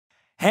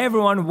Hey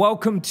everyone,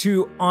 welcome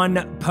to On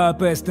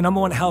Purpose, the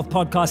 #1 health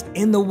podcast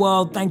in the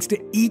world. Thanks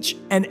to each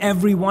and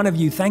every one of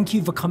you. Thank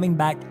you for coming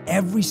back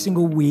every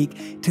single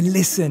week to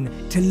listen,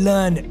 to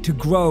learn, to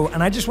grow.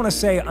 And I just want to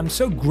say I'm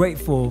so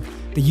grateful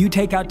that you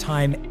take out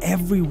time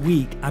every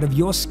week out of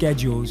your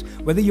schedules,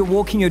 whether you're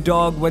walking your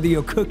dog, whether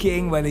you're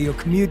cooking, whether you're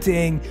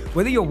commuting,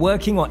 whether you're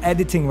working or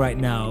editing right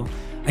now.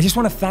 I just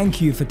want to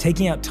thank you for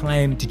taking out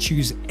time to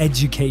choose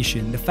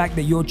education. The fact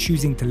that you're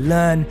choosing to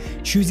learn,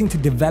 choosing to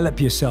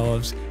develop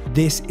yourselves,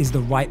 this is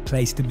the right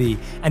place to be.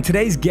 And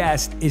today's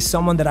guest is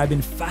someone that I've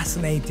been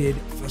fascinated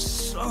for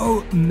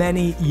so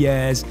many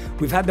years.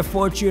 We've had the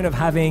fortune of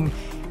having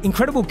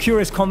incredible,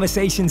 curious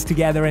conversations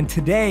together. And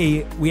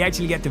today we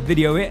actually get to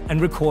video it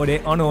and record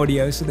it on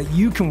audio so that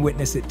you can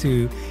witness it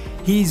too.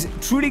 He's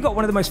truly got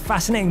one of the most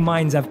fascinating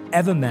minds I've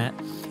ever met.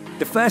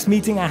 The first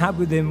meeting I had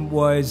with him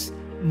was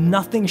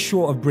nothing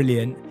short of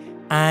brilliant.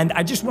 And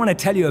I just want to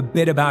tell you a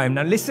bit about him.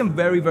 Now listen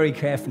very, very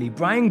carefully.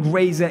 Brian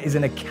Grazer is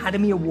an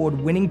Academy Award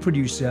winning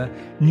producer,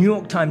 New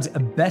York Times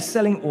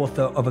best-selling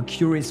author of A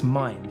Curious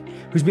Mind,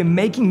 who's been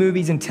making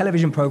movies and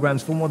television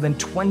programs for more than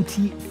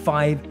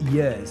 25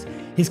 years.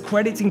 His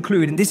credits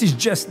include, and this is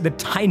just the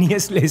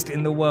tiniest list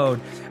in the world,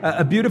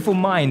 A Beautiful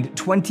Mind,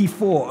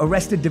 24,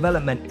 Arrested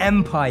Development,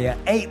 Empire,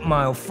 8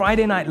 Mile,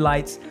 Friday Night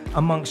Lights,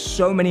 amongst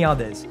so many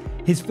others.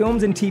 His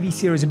films and TV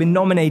series have been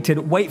nominated,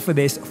 wait for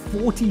this,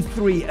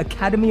 43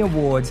 Academy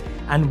Awards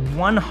and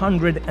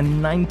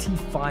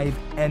 195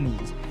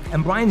 Emmys.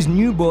 And Brian's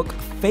new book,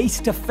 Face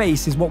to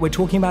Face, is what we're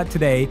talking about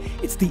today.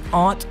 It's the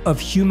art of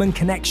human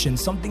connection,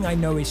 something I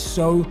know is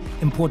so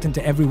important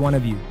to every one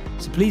of you.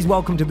 So please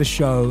welcome to the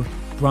show,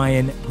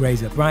 Brian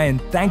Grazer. Brian,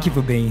 thank you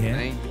for being here.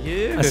 Thank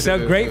you. I'm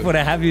so grateful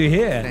to have you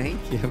here.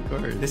 Thank you, of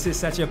course. This is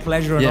such a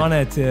pleasure and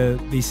honor to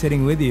be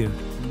sitting with you.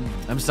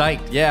 I'm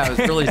psyched. Yeah, I was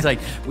really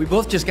psyched. We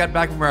both just got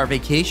back from our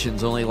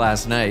vacations only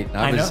last night.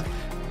 I was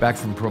back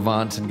from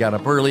Provence and got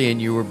up early,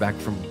 and you were back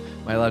from,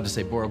 am I allowed to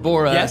say Bora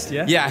Bora? Yes,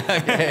 yeah. Yeah,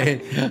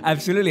 okay.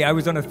 Absolutely. I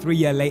was on a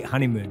 3-year late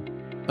honeymoon.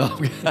 Oh,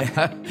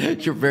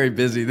 you're very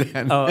busy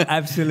then. Oh,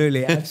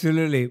 absolutely,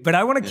 absolutely. But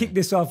I want to kick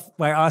this off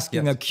by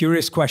asking a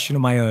curious question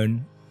of my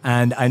own.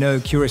 And I know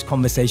curious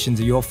conversations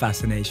are your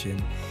fascination.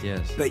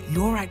 Yes. But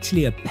you're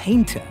actually a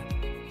painter.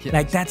 Yes.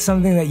 Like that's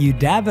something that you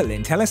dabble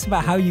in. Tell us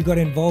about how you got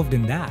involved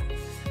in that.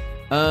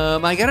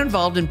 I got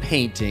involved in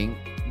painting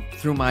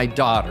through my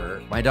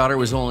daughter. My daughter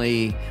was her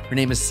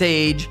name is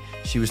Sage.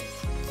 She was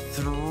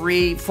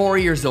 4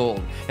 years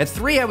old. At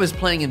 3, I was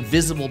playing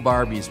invisible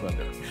Barbies with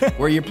her,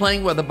 where you're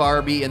playing with a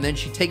Barbie and then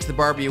she takes the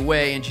Barbie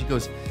away and she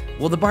goes,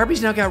 well, the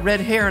Barbie's now got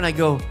red hair. And I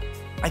go,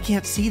 I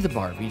can't see the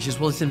Barbie. She says,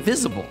 well, it's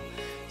invisible.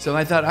 So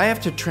I thought I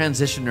have to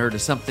transition her to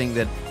something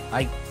that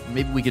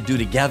maybe we could do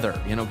together,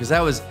 because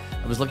I was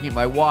looking at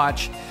my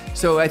watch.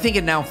 So I think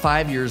at now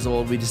 5 years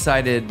old, we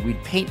decided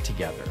we'd paint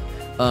together,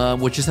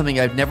 which is something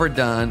I've never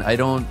done.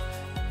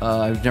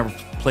 I've never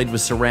played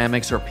with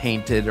ceramics or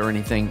painted or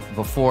anything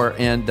before.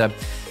 And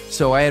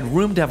so I had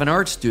room to have an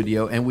art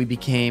studio and we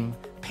became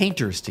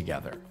painters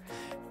together.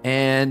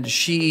 And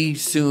she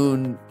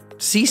soon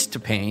ceased to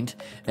paint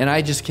and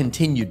I just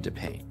continued to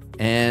paint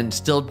and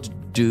still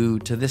do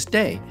to this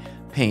day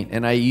paint.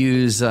 And I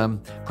use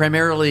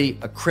primarily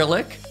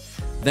acrylic,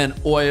 then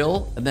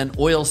oil, and then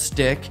oil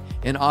stick,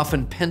 and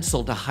often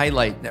pencil to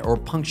highlight or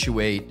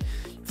punctuate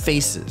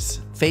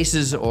faces.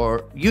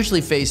 Or usually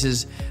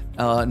faces,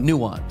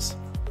 nuance.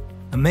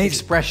 Amazing.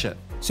 Expression.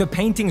 So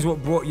painting is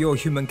what brought your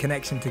human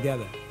connection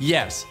together?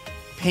 Yes.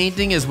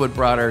 Painting is what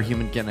brought our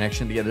human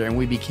connection together, and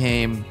we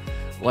became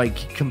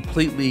like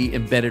completely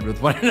embedded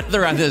with one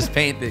another on this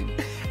painting.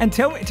 And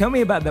tell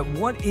me about that.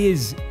 What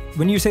is,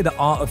 when you say the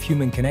art of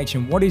human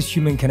connection, what is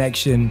human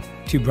connection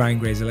to Brian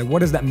Grazer? Like, what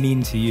does that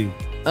mean to you?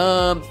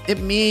 It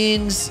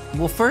means,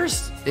 well,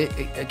 first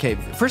there's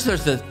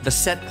the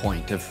set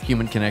point of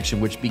human connection,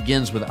 which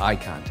begins with eye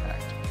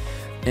contact.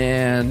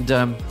 And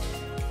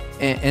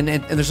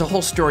there's a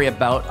whole story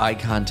about eye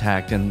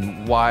contact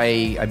and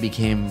why I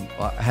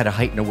had a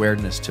heightened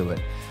awareness to it.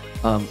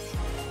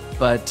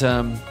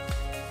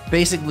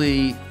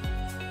 Basically,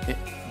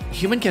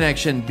 human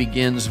connection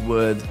begins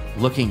with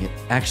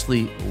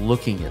actually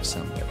looking at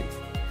somebody,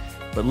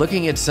 but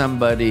looking at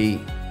somebody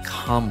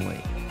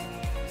calmly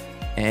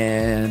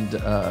and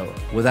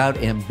without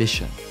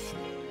ambition.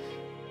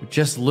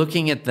 Just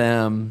looking at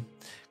them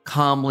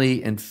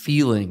calmly and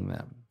feeling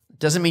them. It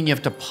doesn't mean you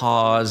have to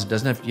pause, you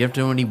have to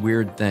do any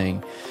weird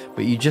thing,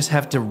 but you just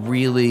have to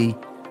really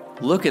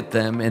look at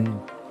them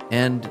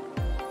and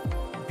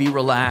be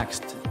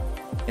relaxed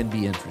and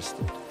be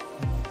interested.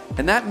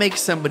 And that makes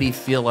somebody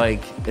feel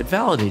like it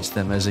validates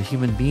them as a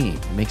human being.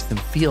 It makes them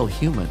feel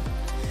human.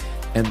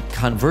 And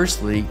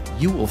conversely,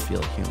 you will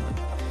feel human.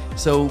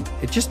 So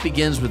it just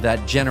begins with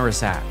that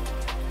generous act.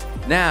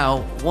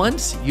 Now,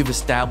 once you've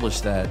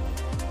established that,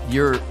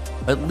 you're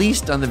at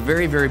least on the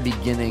very, very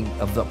beginning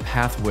of the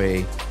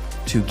pathway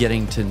to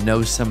getting to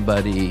know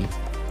somebody,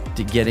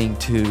 to getting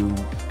to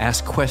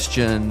ask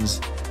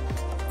questions,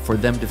 for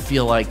them to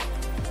feel like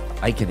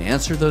I can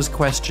answer those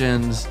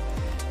questions.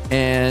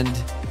 And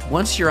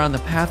once you're on the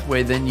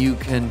pathway, then you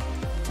can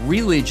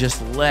really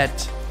just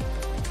let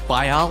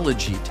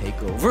biology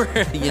take over,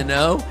 you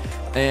know,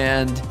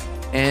 and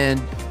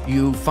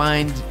you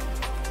find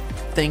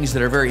things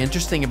that are very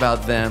interesting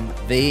about them,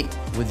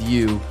 with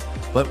you.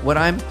 But what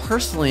I'm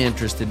personally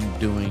interested in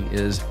doing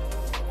is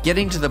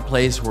getting to the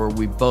place where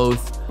we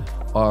both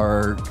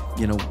are,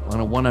 you know, on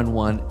a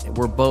one-on-one,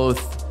 we're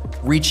both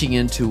reaching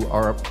into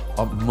our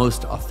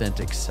most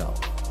authentic self.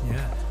 Yeah.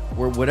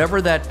 Where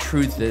whatever that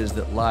truth is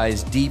that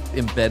lies deep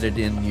embedded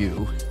in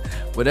you,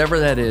 whatever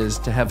that is,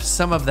 to have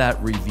some of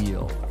that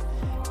revealed.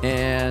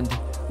 And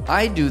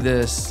I do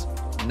this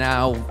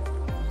now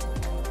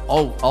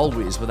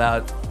always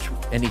without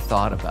any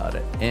thought about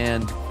it.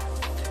 And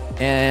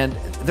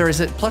there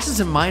is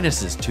pluses and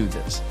minuses to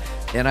this.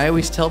 And I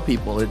always tell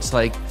people, it's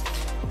like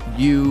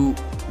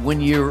when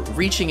you're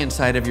reaching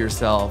inside of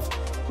yourself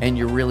and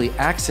you're really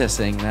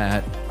accessing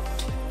that,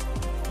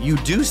 you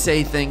do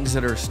say things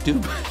that are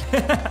stupid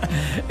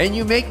and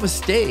you make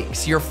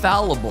mistakes. You're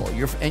fallible.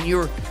 You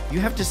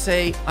have to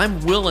say,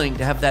 I'm willing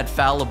to have that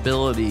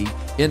fallibility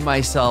in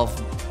myself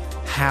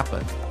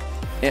happen.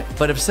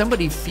 But if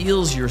somebody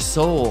feels your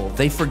soul,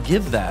 they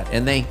forgive that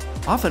and they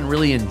often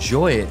really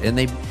enjoy it. And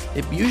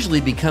it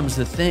usually becomes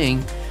the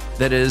thing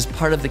that is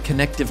part of the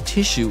connective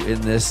tissue in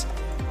this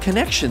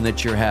connection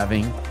that you're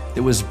having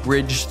that was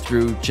bridged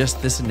through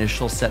just this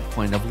initial set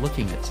point of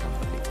looking at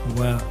somebody.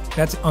 Wow,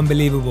 that's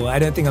unbelievable. I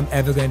don't think I'm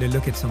ever going to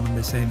look at someone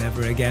the same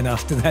ever again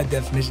after that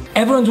definition.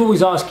 Everyone's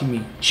always asking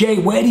me, Jay,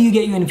 where do you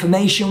get your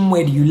information?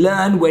 Where do you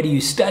learn? Where do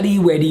you study?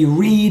 Where do you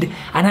read?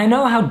 And I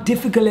know how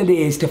difficult it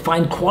is to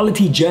find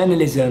quality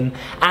journalism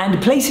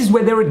and places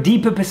where there are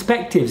deeper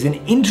perspectives and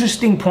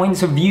interesting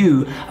points of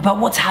view about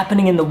what's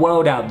happening in the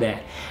world out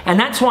there. And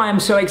that's why I'm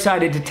so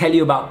excited to tell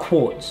you about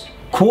Quartz.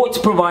 Quartz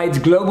provides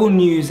global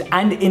news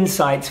and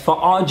insights for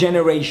our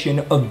generation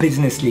of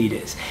business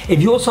leaders.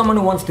 If you're someone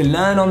who wants to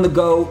learn on the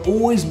go,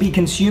 always be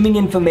consuming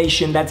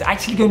information that's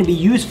actually going to be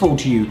useful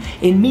to you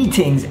in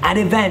meetings, at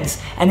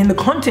events, and in the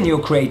content you're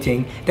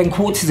creating, then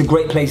Quartz is a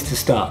great place to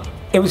start.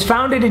 It was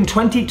founded in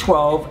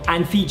 2012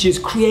 and features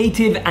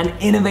creative and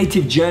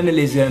innovative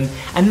journalism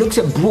and looks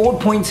at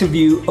broad points of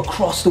view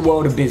across the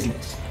world of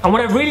business. And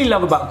what I really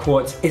love about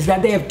Quartz is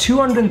that they have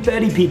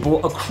 230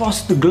 people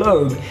across the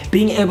globe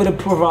being able to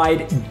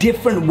provide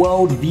different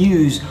world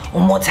views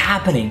on what's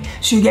happening.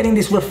 So you're getting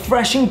this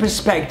refreshing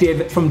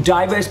perspective from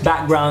diverse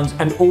backgrounds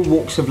and all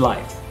walks of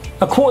life.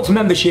 A Quartz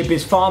membership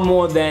is far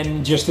more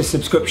than just a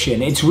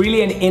subscription. It's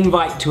really an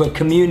invite to a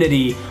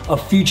community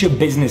of future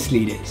business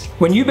leaders.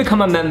 When you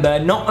become a member,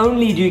 not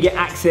only do you get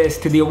access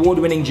to the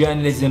award-winning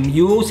journalism,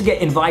 you also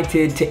get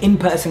invited to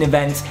in-person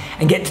events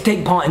and get to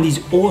take part in these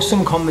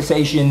awesome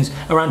conversations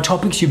around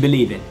topics you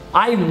believe in.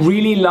 I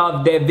really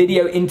loved their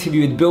video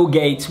interview with Bill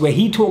Gates where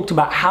he talked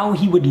about how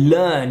he would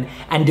learn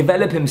and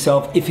develop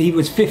himself if he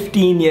was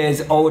 15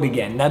 years old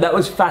again. Now that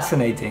was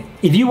fascinating.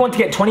 If you want to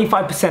get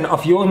 25%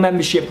 off your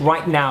membership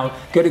right now,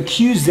 go to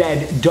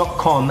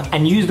qz.com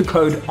and use the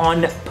code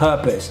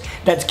ONPURPOSE.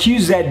 That's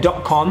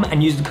qz.com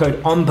and use the code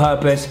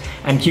ONPURPOSE,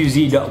 and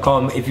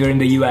qz.com if you're in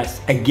the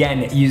US.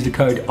 Again, use the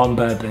code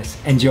ONPURPOSE.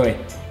 Enjoy.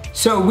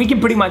 So we can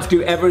pretty much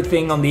do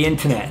everything on the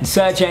internet. And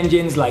search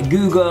engines like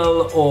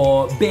Google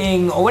or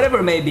Bing or whatever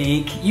it may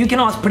be, you can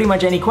ask pretty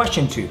much any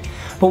question to.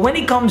 But when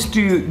it comes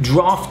to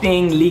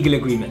drafting legal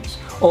agreements,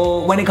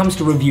 or when it comes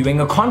to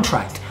reviewing a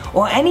contract,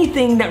 or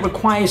anything that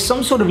requires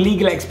some sort of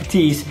legal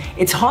expertise,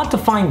 it's hard to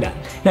find that.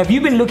 Now, if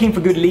you've been looking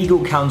for good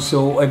legal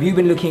counsel, or if you've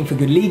been looking for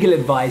good legal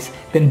advice,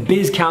 then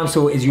Biz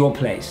Counsel is your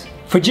place.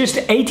 For just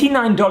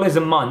 $89 a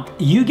month,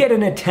 you get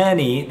an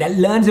attorney that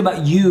learns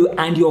about you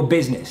and your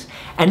business.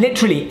 And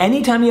literally,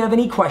 anytime you have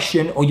any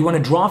question or you want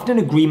to draft an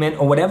agreement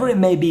or whatever it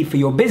may be for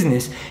your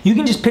business, you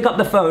can just pick up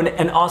the phone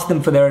and ask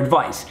them for their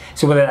advice.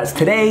 So whether that's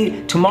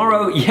today,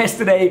 tomorrow,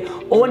 yesterday,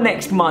 or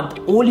next month,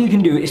 all you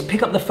can do is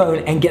pick up the phone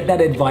and get that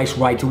advice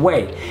right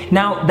away.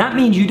 Now, that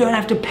means you don't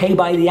have to pay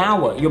by the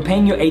hour. You're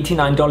paying your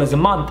 $89 a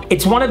month.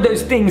 It's one of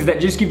those things that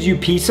just gives you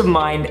peace of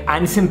mind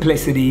and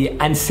simplicity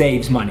and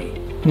saves money.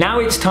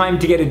 Now it's time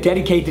to get a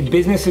dedicated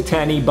business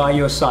attorney by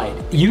your side.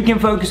 You can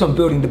focus on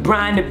building the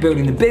brand,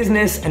 building the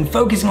business, and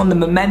focusing on the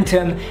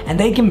momentum, and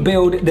they can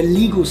build the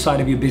legal side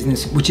of your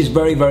business, which is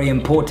very, very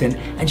important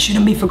and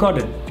shouldn't be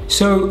forgotten.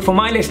 So for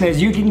my listeners,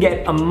 you can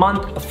get a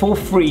month for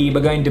free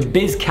by going to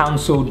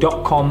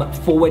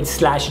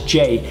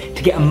bizcounsel.com/J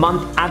to get a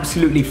month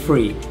absolutely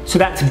free. So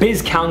that's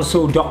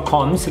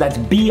bizcounsel.com, so that's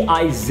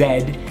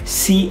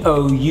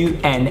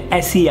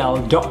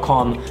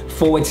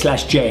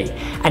bizcounsel.com/J.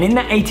 And in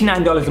that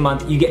 $89 a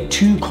month, you get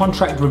 2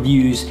 contract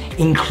reviews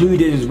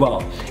included as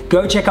well.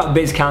 Go check out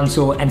Biz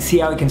Counsel and see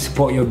how it can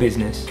support your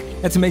business.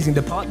 That's amazing.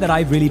 The part that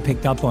I really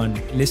picked up on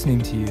listening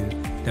to you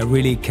that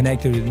really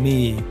connected with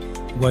me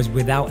was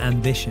without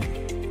ambition.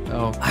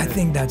 Oh, I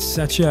think that's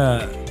such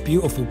a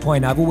beautiful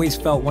point. I've always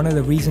felt one of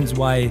the reasons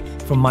why,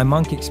 from my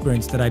monk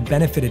experience, that I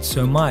benefited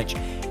so much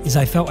is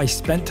I felt I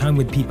spent time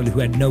with people who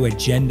had no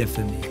agenda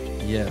for me.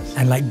 yes.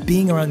 And like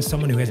being around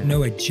someone who has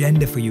no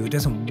agenda for you, who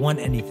doesn't want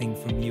anything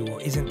from you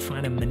or isn't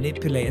trying to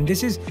manipulate. And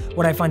this is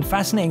what I find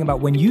fascinating about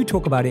when you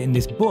talk about it in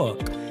this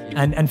book.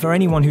 And for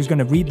anyone who's going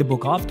to read the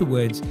book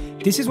afterwards,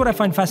 this is what I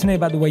find fascinating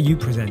about the way you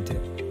present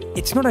it.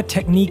 It's not a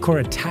technique or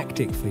a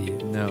tactic for you.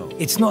 No.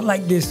 It's not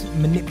like this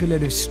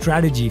manipulative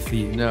strategy for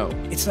you. No.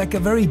 It's like a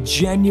very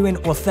genuine,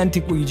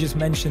 authentic, what you just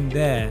mentioned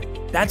there.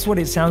 That's what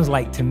it sounds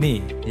like to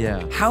me.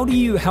 Yeah. How do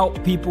you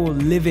help people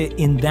live it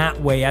in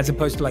that way, as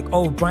opposed to like,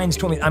 oh, Brian's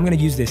told me I'm going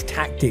to use this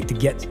tactic to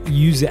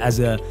use it as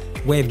a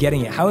way of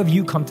getting it? How have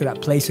you come to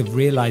that place of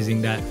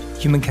realizing that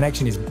human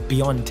connection is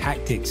beyond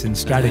tactics and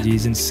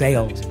strategies and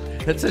sales?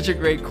 That's such a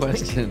great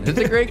question. It's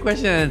a great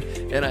question,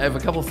 and I have a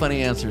couple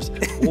funny answers.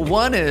 Well,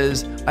 one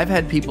is I've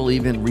had people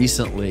even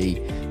recently,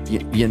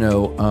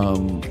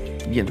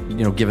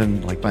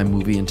 given like my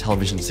movie and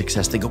television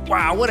success, they go,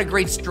 "Wow, what a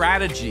great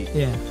strategy!"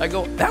 Yeah. I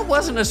go, "That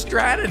wasn't a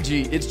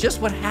strategy. It's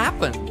just what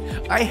happened.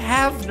 I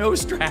have no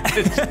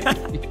strategy.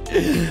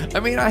 I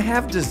mean, I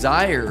have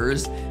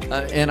desires,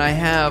 and I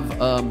have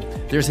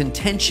there's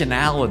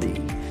intentionality."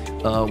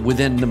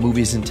 Within the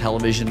movies and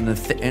television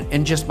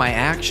and just my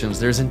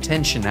actions, there's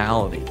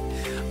intentionality,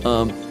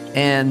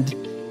 and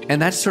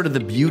that's sort of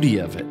the beauty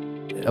of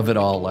it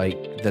all.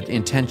 Like that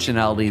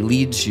intentionality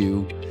leads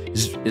you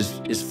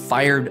is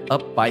fired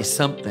up by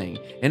something,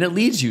 and it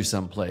leads you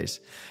someplace.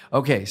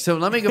 Okay, so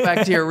let me go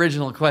back to your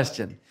original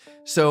question.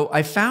 So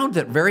I found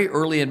that very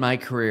early in my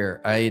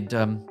career,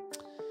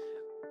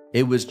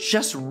 it was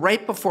just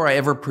right before I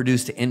ever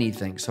produced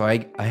anything. So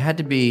I had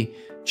to be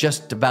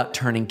just about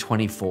turning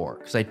 24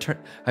 because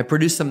I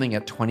produced something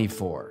at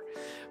 24.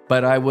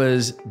 But I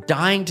was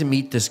dying to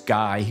meet this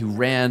guy who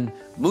ran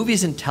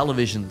movies and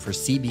television for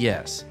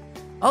CBS.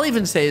 I'll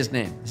even say his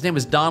name. His name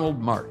was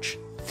Donald March.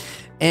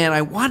 And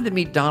I wanted to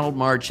meet Donald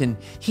March, and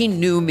he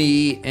knew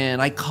me,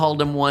 and I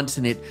called him once,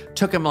 and it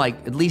took him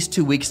like at least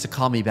 2 weeks to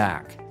call me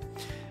back.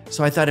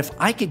 So I thought if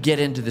I could get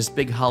into this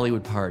big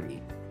Hollywood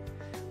party,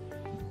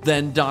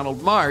 then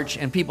Donald March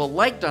and people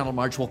like Donald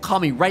March will call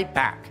me right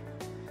back.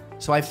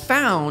 So I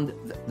found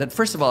that,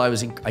 first of all,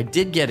 I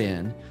did get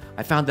in.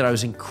 I found that I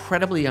was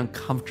incredibly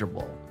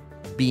uncomfortable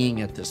being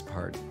at this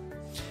party.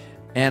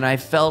 And I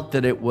felt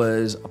that it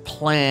was a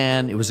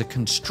plan, it was a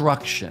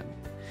construction.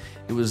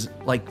 It was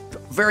like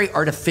very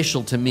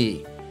artificial to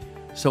me.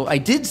 So I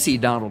did see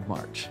Donald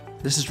March.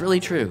 This is really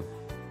true.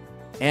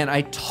 And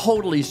I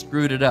totally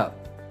screwed it up.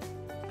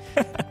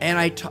 And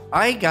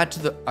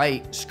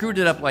I screwed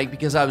it up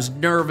because I was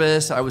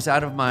nervous. I was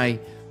out of my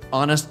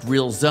honest,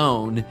 real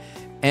zone.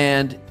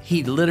 And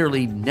he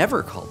literally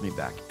never called me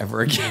back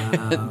ever again.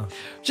 Wow.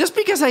 Just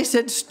because I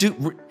said,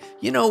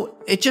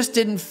 it just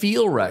didn't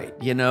feel right,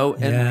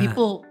 and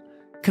people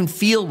can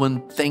feel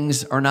when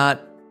things are not,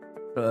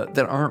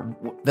 that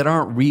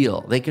aren't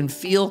real. They can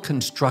feel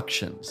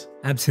constructions.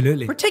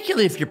 Absolutely.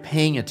 Particularly if you're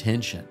paying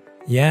attention.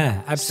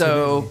 Yeah,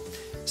 absolutely.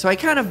 So I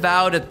kind of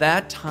vowed at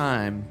that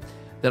time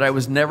that I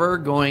was never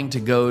going to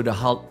go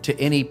to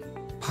any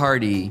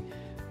party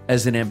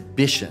as an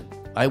ambition.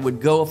 I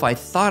would go if I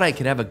thought I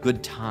could have a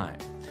good time.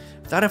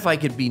 Thought if I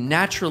could be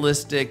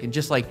naturalistic and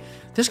just like,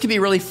 this could be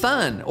really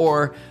fun,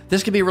 or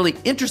this could be a really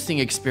interesting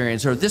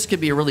experience, or this could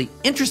be a really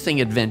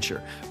interesting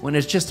adventure. When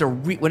it's just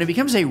when it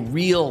becomes a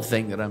real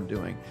thing that I'm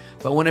doing.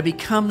 But when it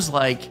becomes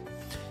like,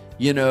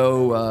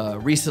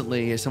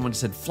 recently someone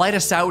said, fly to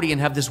Saudi and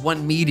have this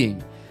one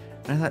meeting.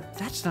 And I thought,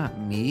 that's not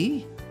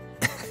me.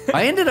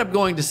 I ended up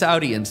going to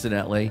Saudi,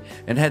 incidentally,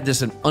 and had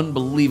an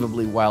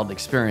unbelievably wild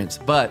experience,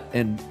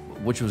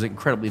 which was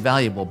incredibly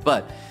valuable,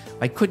 but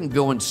I couldn't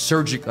go in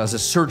as a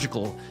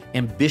surgical,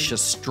 ambitious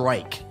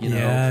strike,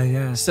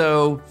 Yeah.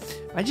 So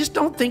I just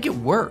don't think it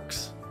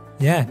works.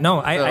 Yeah, no,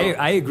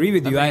 I agree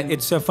with you.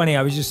 It's so funny.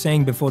 I was just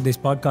saying before this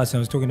podcast, I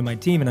was talking to my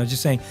team, and I was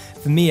just saying,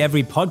 for me,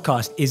 every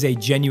podcast is a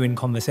genuine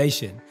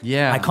conversation.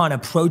 Yeah. I can't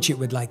approach it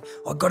with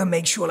I've got to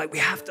make sure we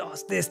have to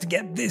ask this to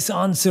get this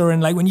answer.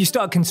 And when you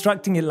start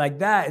constructing it like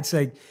that, it's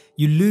like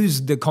you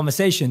lose the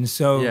conversation.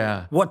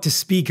 So what to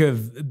speak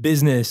of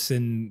business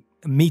and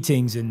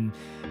meetings and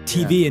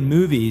TV and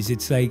movies,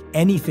 it's like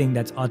anything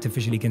that's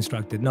artificially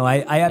constructed. No,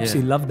 I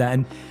absolutely love that.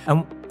 And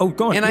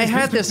go on. And I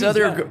had this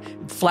other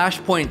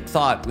flashpoint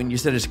thought when you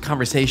said it's a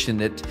conversation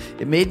that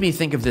it made me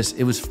think of this.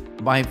 It was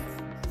my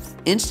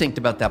instinct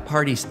about that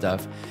party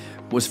stuff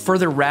was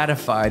further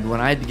ratified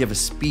when I had to give a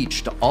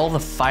speech to all the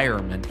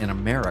firemen in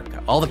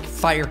America, all the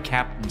fire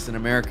captains in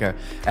America,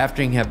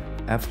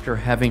 after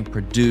having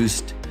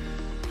produced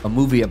a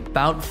movie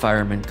about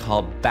firemen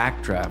called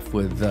Backdraft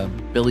with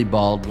Billy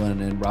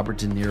Baldwin and Robert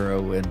De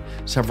Niro and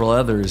several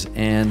others.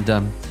 And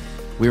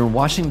we were in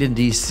Washington,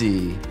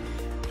 D.C.,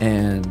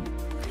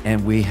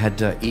 and we had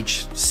to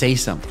each say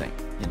something.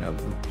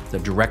 The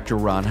director,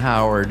 Ron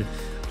Howard,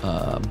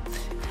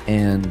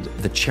 and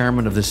the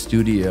chairman of the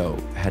studio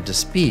had to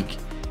speak.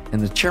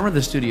 And the chairman of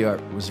the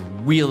studio was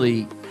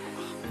really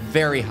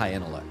very high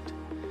intellect,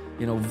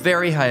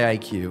 very high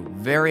IQ,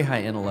 very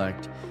high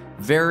intellect,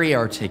 very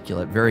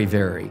articulate, very,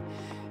 very.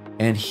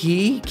 And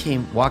he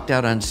walked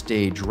out on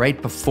stage right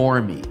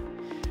before me.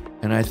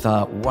 And I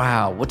thought,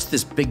 wow, what's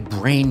this big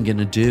brain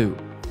gonna do?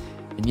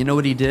 And you know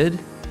what he did?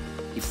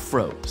 He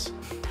froze.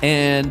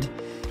 And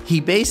he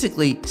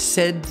basically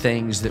said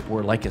things that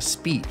were like a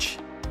speech.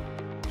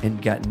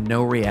 and got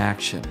no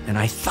reaction. And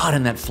I thought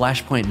in that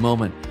flashpoint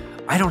moment,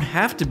 I don't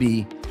have to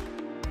be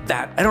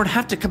that. I don't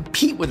have to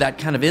compete with that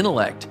kind of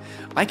intellect.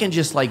 I can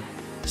just like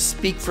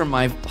speak from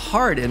my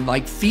heart and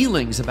like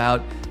feelings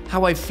about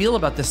how I feel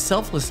about the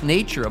selfless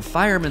nature of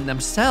firemen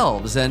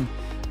themselves. And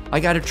I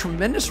got a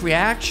tremendous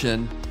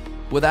reaction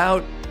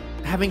without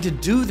having to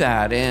do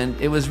that. And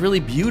it was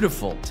really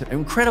beautiful,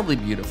 incredibly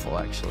beautiful,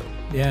 actually.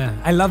 Yeah,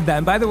 I love that.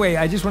 And by the way,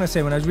 I just want to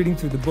say, when I was reading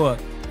through the book,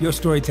 your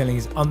storytelling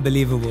is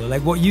unbelievable.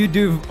 Like what you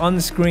do on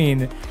the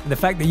screen, the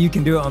fact that you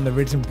can do it on the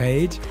written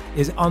page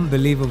is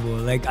unbelievable.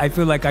 Like I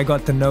feel like I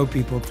got to know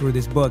people through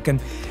this book. And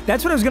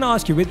that's what I was going to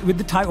ask you with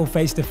the title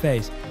Face to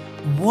Face.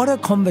 What are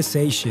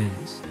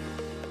conversations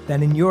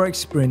that in your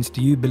experience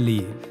do you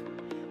believe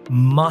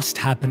must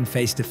happen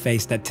face to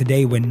face that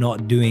today we're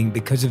not doing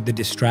because of the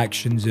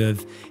distractions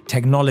of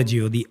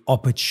technology or the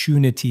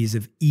opportunities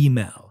of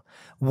email?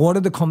 What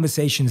are the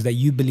conversations that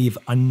you believe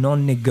are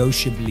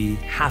non-negotiably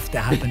have to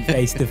happen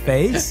face to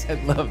face? I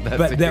love that.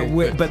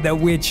 But that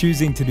we're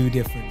choosing to do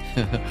different.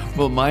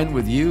 Well, mine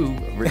with you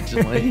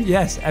originally.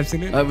 Yes,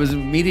 absolutely. I was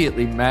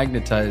immediately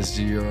magnetized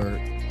to your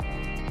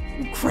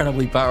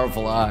incredibly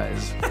powerful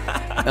eyes.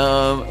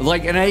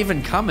 And I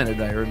even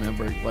commented, I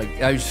remember,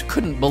 like I just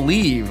couldn't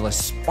believe the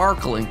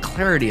sparkle and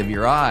clarity of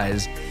your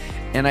eyes.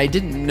 And I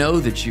didn't know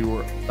that you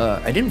were,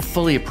 I didn't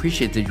fully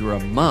appreciate that you were a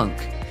monk.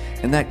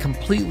 And that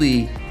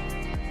completely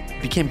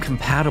became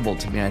compatible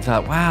to me. I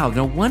thought, wow,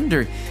 no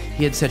wonder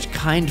he had such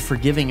kind,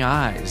 forgiving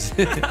eyes.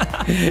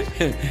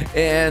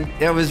 And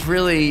I was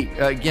really,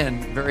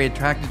 again, very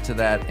attracted to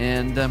that.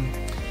 And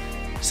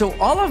so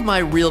all of my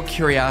real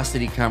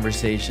curiosity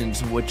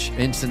conversations, which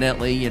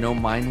incidentally, you know,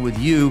 mine with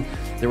you,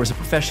 there was a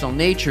professional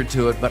nature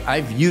to it, but I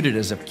viewed it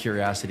as a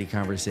curiosity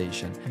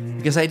conversation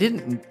because I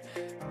didn't,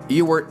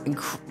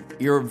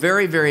 you're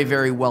very, very,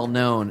 very well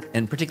known,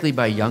 and particularly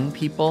by young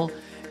people,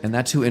 and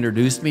that's who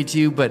introduced me to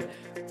you. But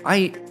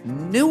I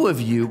knew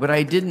of you, but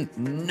I didn't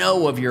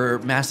know of your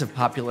massive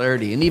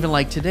popularity. And even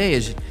like today,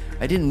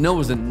 I didn't know it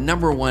was the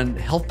 #1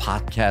 health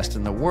podcast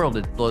in the world.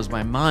 It blows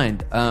my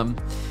mind.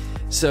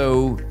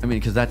 So, I mean,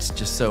 because that's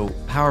just so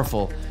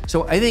powerful.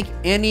 So I think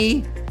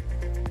any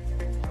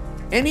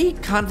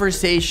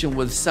conversation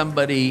with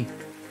somebody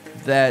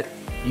that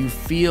you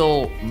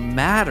feel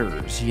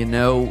matters, you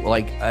know,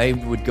 like I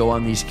would go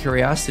on these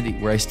curiosity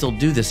where I still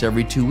do this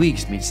every 2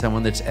 weeks, meet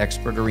someone that's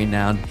expert or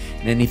renowned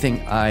in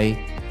anything I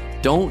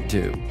don't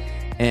do.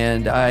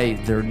 And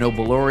they're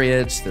Nobel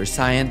laureates, they're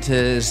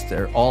scientists,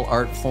 they're all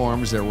art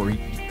forms.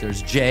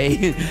 There's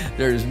Jay,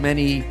 there's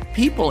many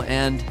people,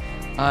 and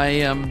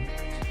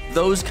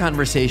those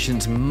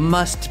conversations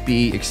must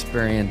be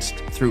experienced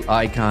through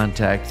eye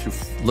contact, through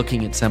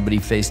looking at somebody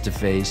face to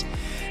face.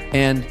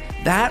 And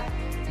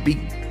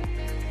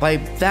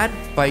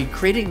by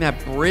creating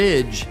that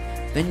bridge,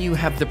 then you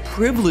have the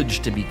privilege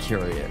to be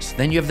curious.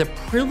 Then you have the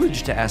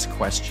privilege to ask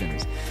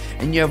questions.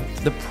 And you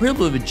have the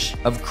privilege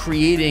of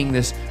creating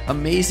this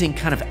amazing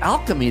kind of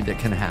alchemy that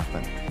can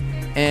happen.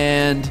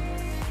 And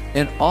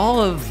all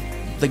of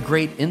the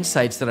great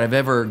insights that I've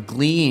ever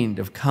gleaned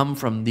have come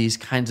from these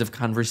kinds of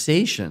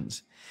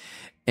conversations.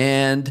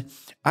 And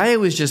I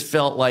always just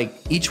felt like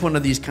each one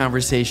of these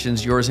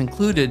conversations, yours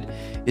included,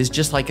 is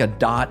just like a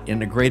dot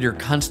in a greater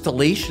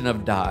constellation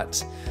of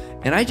dots.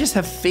 And I just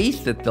have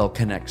faith that they'll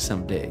connect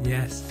someday.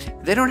 Yes.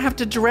 They don't have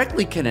to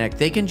directly connect.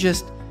 They can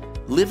just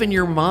live in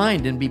your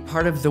mind and be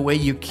part of the way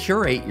you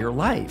curate your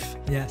life.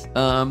 Yes.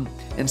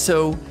 And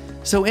so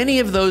any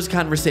of those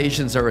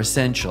conversations are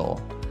essential.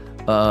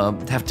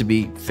 Have to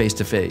be face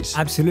to face.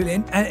 Absolutely.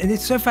 And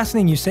it's so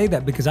fascinating you say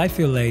that, because I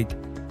feel like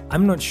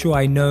I'm not sure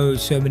I know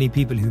so many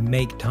people who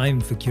make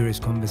time for curious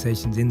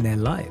conversations in their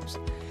lives.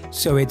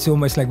 So it's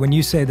almost like when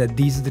you say that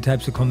these are the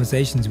types of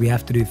conversations we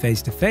have to do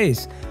face to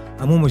face,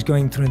 I'm almost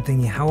going through and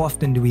thinking, how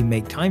often do we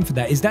make time for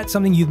that? Is that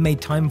something you've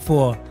made time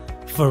for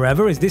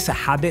forever? Is this a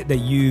habit that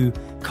you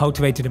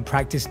cultivated and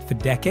practiced for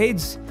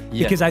decades?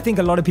 Yeah. Because I think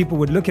a lot of people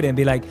would look at it and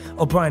be like,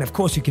 oh, Brian, of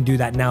course you can do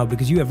that now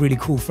because you have really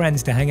cool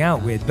friends to hang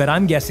out with. But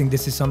I'm guessing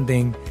this is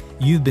something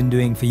you've been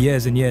doing for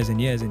years and years and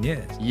years and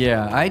years.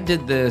 Yeah, I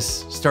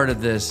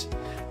started this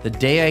the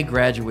day I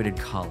graduated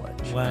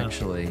college, wow.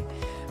 Actually.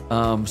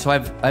 So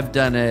I've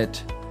done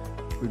it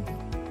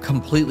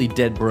completely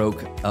dead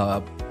broke,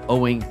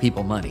 owing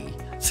people money.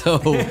 So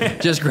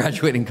just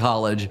graduating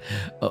college,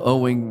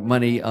 owing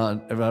money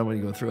on, I don't want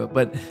to go through it,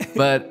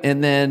 but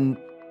and then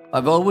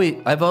I've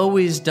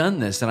always done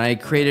this, and I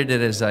created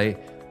it as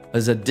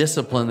a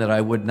discipline that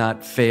I would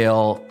not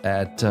fail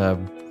at. I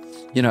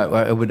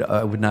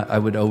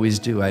would always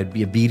do. I'd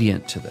be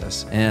obedient to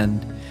this,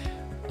 and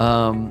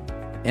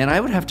I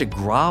would have to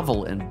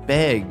grovel and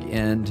beg.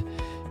 And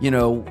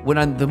when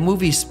on the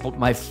movie,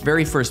 my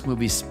very first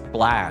movie,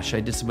 Splash,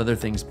 I did some other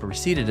things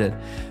preceded it.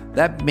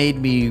 That made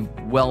me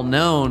well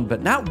known,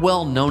 but not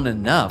well known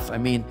enough. I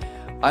mean,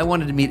 I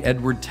wanted to meet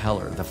Edward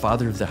Teller, the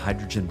father of the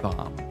hydrogen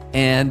bomb.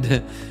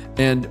 And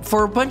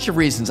for a bunch of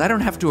reasons, I don't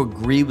have to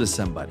agree with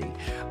somebody.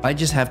 I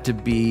just have to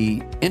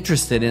be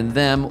interested in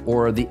them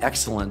or the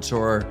excellence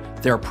or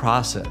their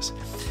process.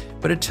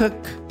 But it took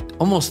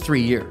almost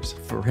 3 years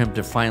for him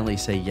to finally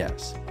say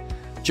yes.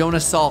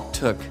 Jonas Salk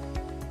took,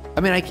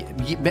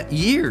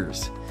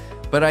 years,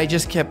 but I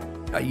just kept,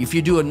 if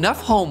you do enough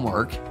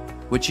homework,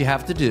 which you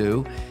have to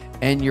do,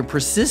 and you're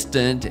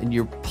persistent and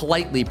you're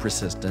politely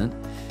persistent,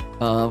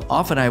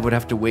 often I would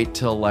have to wait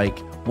till like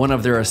one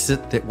of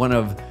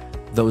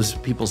those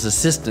people's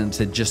assistants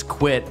had just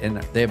quit and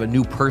they have a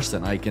new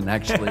person I can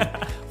actually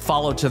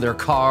follow to their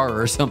car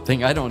or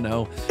something. I don't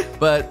know.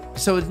 But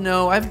so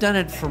no, I've done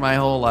it for my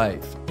whole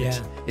life. Yeah.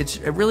 It's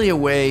really a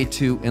way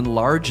to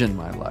enlarge in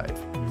my life.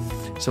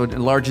 So it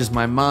enlarges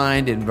my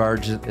mind,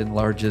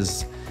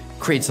 enlarges,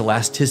 creates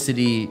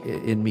elasticity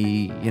in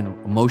me,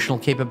 emotional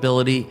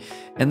capability.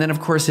 And then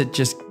of course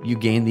you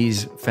gain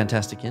these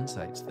fantastic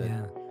insights that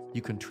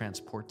you can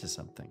transport to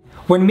something.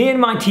 When me and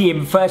my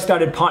team first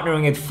started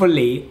partnering with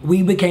Fully,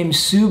 we became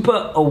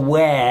super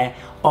aware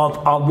of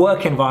our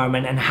work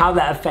environment and how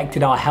that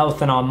affected our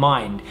health and our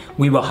mind.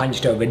 We were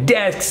hunched over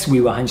desks, we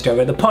were hunched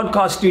over the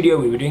podcast studio,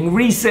 we were doing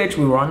research,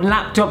 we were on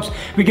laptops.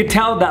 We could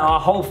tell that our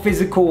whole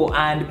physical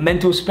and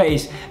mental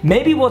space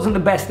maybe wasn't the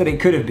best that it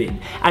could have been.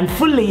 And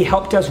Fully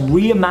helped us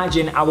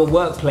reimagine our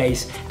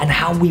workplace and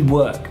how we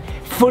work.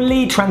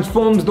 Fully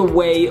transforms the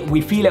way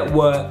we feel at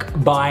work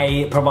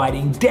by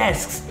providing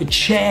desks,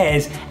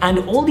 chairs, and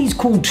all these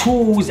cool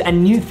tools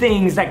and new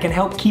things that can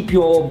help keep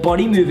your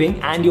body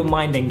moving and your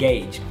mind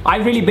engaged. I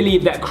really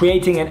believe that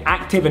creating an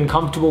active and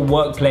comfortable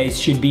workplace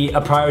should be a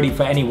priority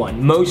for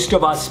anyone. Most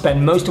of us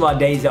spend most of our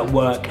days at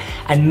work,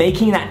 and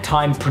making that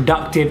time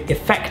productive,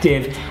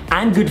 effective,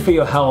 and good for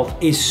your health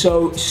is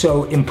so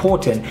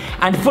important.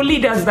 And Fully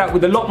does that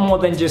with a lot more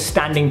than just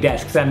standing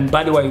desks. And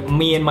by the way,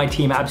 me and my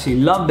team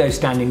absolutely love those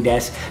standing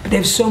desks, but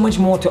there's so much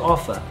more to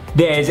offer.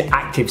 There's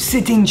active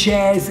sitting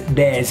chairs,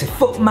 there's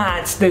foot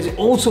mats, there's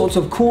all sorts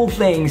of cool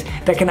things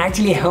that can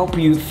actually help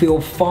you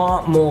feel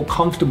far more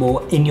comfortable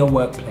in your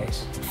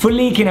workplace.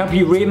 Fully can help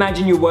you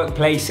reimagine your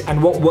workplace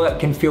and what work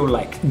can feel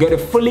like. Go to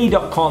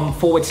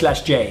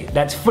fully.com/J.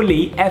 That's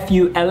fully,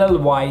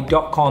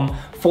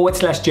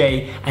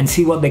 FULLY.com/J, and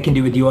see what they can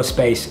do with your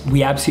space.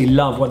 We absolutely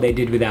love what they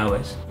did with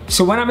ours.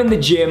 So when I'm in the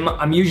gym,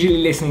 I'm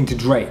usually listening to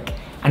Drake.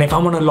 And if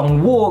I'm on a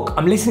long walk,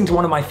 I'm listening to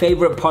one of my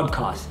favorite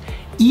podcasts.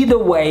 Either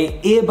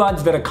way,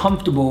 earbuds that are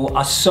comfortable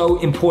are so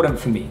important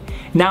for me.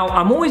 Now,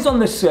 I'm always on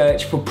the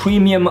search for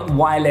premium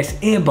wireless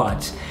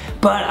earbuds,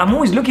 but I'm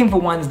always looking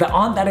for ones that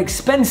aren't that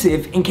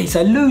expensive in case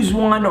I lose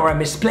one or I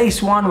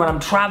misplace one when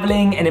I'm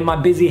traveling and in my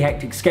busy,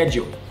 hectic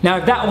schedule. Now,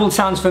 if that all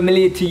sounds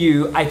familiar to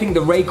you, I think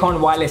the Raycon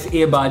wireless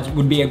earbuds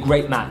would be a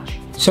great match.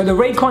 So the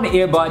Raycon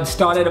earbuds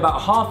start at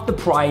about half the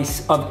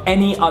price of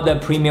any other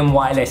premium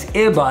wireless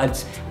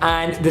earbuds,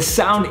 and the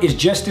sound is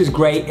just as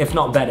great, if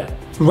not better.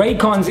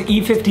 Raycon's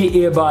E50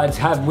 earbuds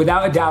have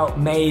without a doubt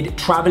made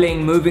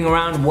traveling, moving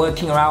around,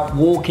 working around,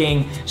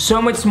 walking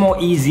so much more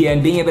easier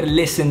and being able to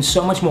listen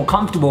so much more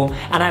comfortable,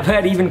 and I've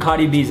heard even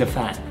Cardi B's a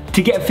fan.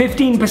 To get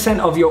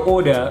 15% of your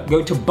order,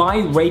 go to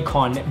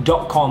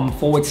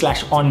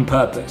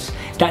buyraycon.com/onpurpose.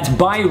 That's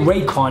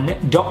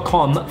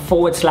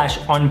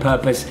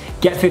buyraycon.com/onpurpose.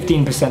 Get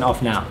 15%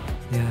 off now.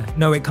 Yeah,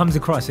 no, it comes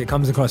across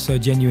so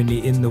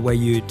genuinely in the way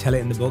you tell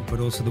it in the book,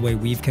 but also the way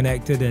we've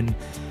connected. And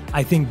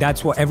I think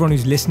that's what everyone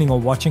who's listening or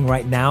watching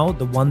right now,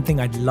 the one thing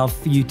I'd love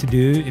for you to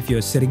do if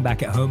you're sitting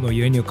back at home or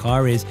you're in your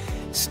car is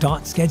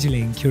start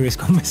scheduling curious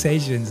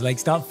conversations. Like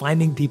start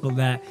finding people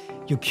that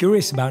you're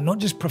curious about, not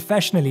just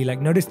professionally.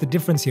 Like notice the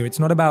difference here. It's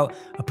not about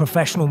a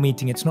professional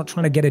meeting. It's not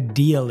trying to get a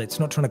deal. It's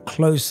not trying to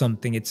close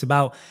something. It's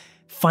about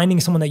finding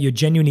someone that you're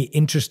genuinely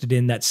interested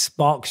in that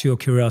sparks your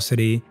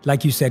curiosity.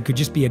 Like you said, could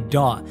just be a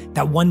dot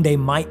that one day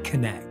might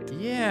connect.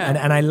 Yeah.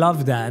 And I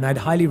love that. And I'd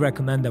highly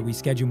recommend that we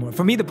schedule more.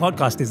 For me, the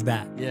podcast is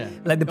that. Yeah.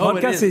 Like the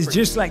podcast is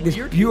just like this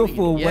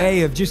beautiful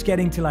way of just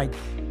getting to like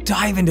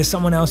dive into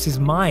someone else's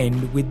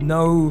mind with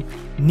no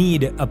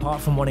need apart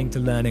from wanting to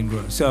learn and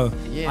grow. So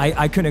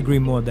I couldn't agree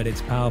more that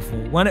it's powerful.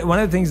 One of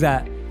the things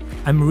that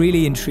I'm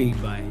really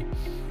intrigued by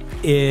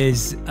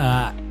is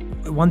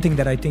one thing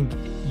that I think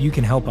you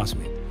can help us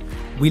with.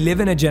 We live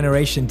in a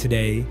generation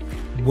today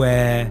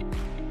where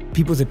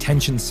people's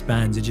attention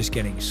spans are just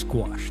getting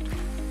squashed.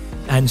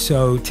 And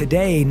so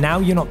today, now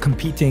you're not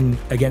competing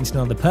against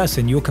another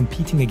person, you're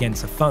competing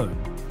against a phone.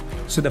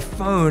 So the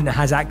phone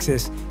has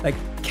access, like,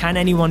 can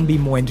anyone be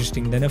more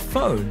interesting than a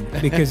phone?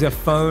 Because a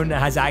phone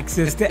has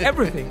access to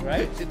everything,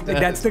 right? Like,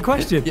 that's the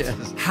question. Yes.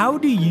 How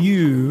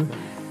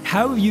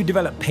have you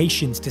developed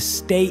patience to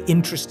stay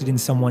interested in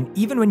someone,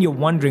 even when you're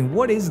wondering,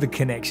 what is the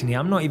connection here?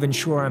 I'm not even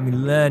sure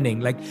I'm learning.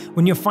 Like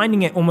when you're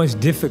finding it almost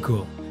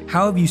difficult,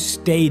 how have you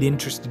stayed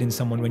interested in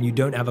someone when you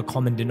don't have a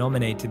common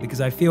denominator?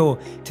 Because I feel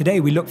today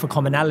we look for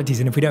commonalities,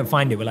 and if we don't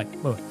find it, we're like,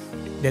 oh,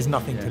 there's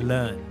nothing to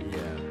learn.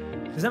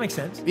 Does that make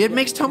sense? It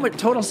makes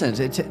total sense.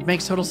 It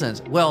makes total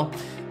sense. Well,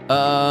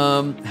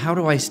 how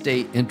do I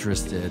stay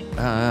interested?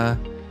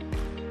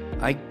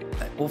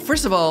 Well,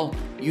 first of all,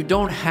 you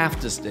don't have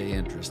to stay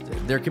interested.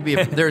 There could be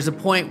there's a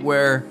point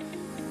where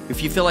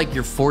if you feel like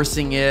you're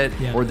forcing it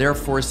or they're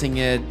forcing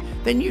it,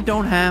 then you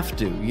don't have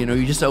to. You know,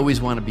 you just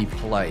always want to be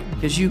polite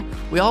because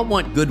we all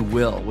want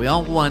goodwill. We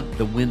all want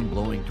the wind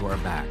blowing to our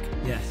back.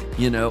 Yes.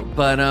 You know,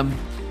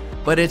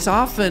 but it's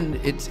often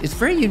it's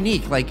very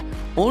unique. Like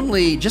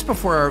only just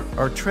before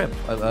our trip,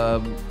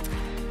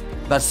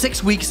 about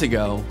 6 weeks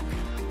ago,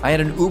 I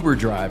had an Uber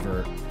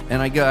driver,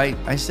 and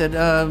I said,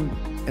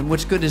 and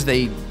what's good is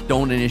they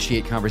don't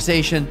initiate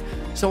conversation.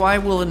 So I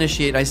will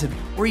initiate. I said,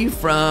 where are you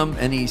from?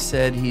 And he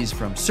said he's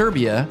from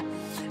Serbia.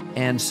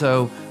 And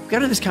so we got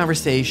into this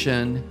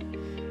conversation.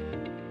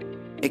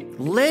 It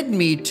led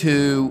me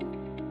to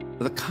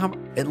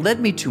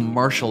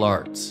martial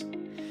arts.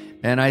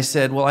 And I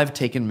said, well, I've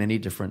taken many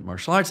different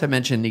martial arts. I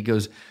mentioned, he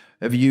goes,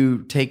 have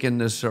you taken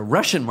this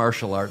Russian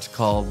martial arts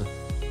called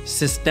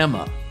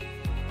Sistema?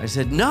 I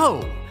said,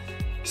 no.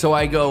 So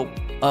I go,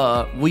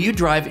 will you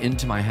drive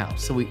into my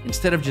house? So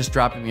instead of just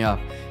dropping me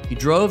off, he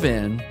drove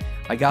in.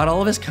 I got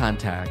all of his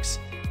contacts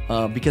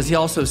because he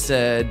also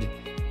said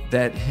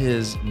that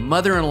his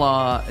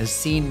mother-in-law has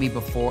seen me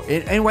before.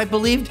 And I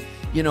believed,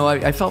 you know,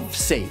 I felt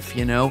safe,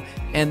 you know.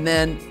 And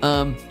then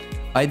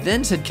I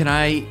then said,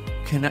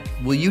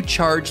 will you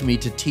charge me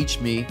to teach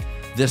me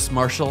this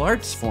martial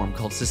arts form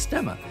called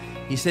Sistema?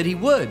 He said he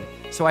would.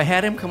 So I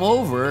had him come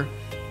over.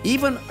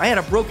 Even I had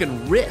a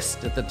broken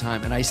wrist at the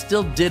time, and I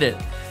still did it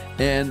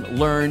and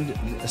learned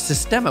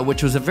Sistema,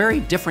 which was a very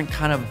different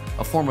kind of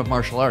a form of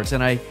martial arts.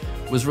 And I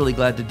was really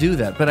glad to do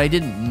that, but I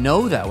didn't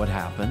know that would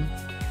happen.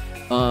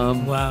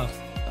 Wow.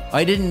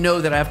 I didn't know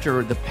that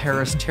after the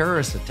Paris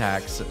terrorist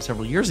attacks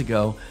several years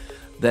ago,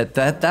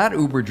 that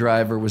Uber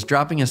driver was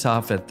dropping us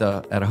off at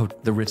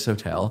the Ritz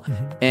Hotel,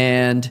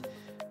 and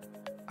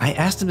I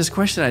asked him this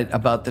question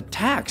about the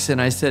tax, and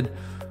I said,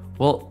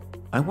 well,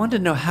 I wanted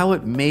to know how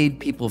it made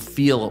people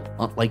feel,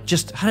 like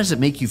just how does it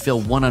make you feel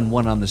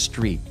one-on-one on the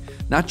street,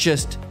 not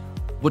just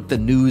what the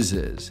news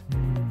is.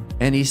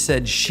 And he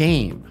said,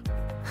 shame.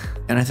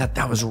 And I thought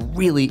that was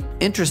really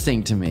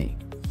interesting to me.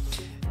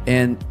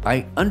 And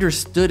I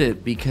understood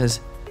it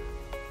because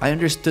I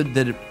understood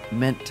that it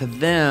meant to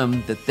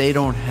them that they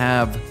don't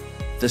have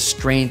the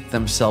strength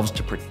themselves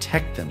to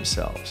protect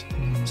themselves.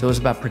 So it was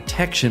about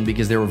protection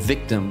because they were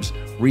victims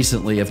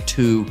recently of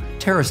 2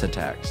 terrorist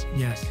attacks.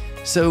 Yes.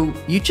 So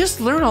you just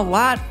learn a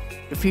lot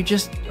if you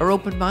just are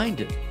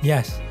open-minded.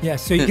 Yes,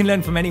 yes. So you can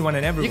learn from anyone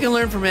and everyone. You can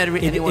learn from anyone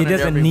and everyone. It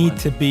doesn't need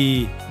to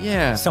be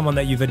Yeah. someone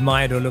that you've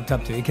admired or looked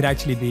up to. It could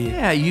actually be...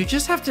 Yeah, you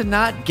just have to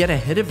not get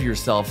ahead of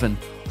yourself and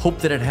hope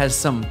that it has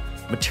some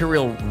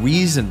material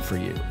reason for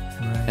you.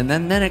 Right. And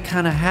then it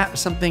kind of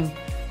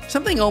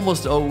something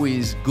almost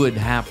always good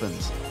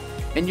happens.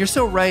 And you're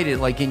so right,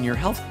 like in your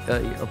health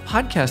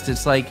podcast,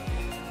 it's like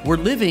we're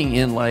living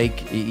in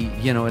like,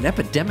 you know, an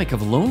epidemic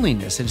of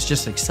loneliness. It's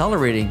just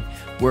accelerating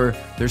where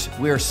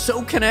we are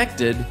so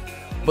connected,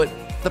 but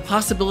the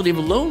possibility of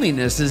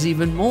loneliness is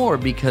even more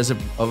because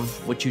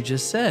of what you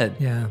just said.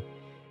 Yeah.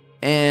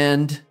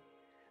 And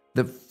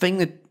the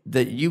thing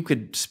that you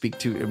could speak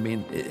to, I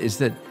mean, is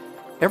that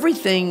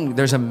everything,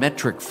 there's a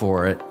metric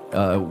for it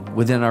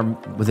within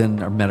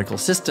our medical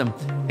system,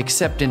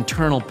 except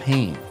internal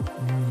pain.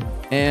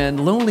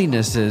 And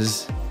loneliness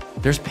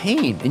there's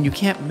pain and you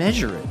can't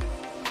measure it.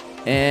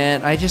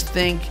 And I just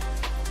think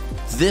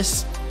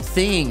this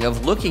thing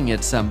of looking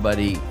at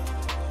somebody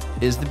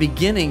is the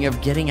beginning of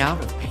getting out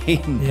of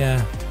pain.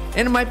 Yeah.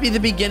 And it might be the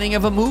beginning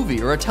of a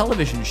movie or a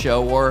television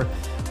show or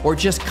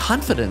just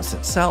confidence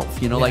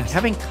itself. You know, like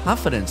having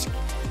confidence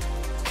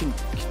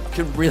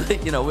can really,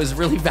 you know, is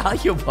really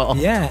valuable.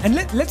 Yeah. And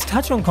let's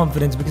touch on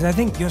confidence because I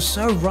think you're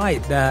so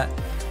right that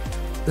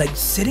like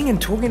sitting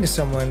and talking to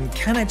someone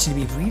can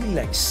actually be really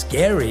like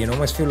scary and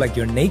almost feel like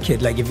you're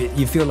naked. Like if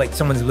you feel like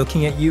someone's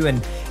looking at you,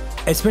 and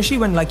especially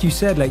when, like you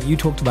said, like you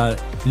talked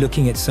about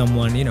looking at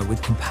someone, you know,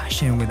 with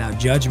compassion, without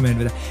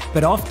judgment,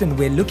 but often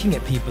we're looking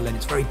at people and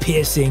it's very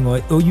piercing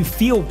or you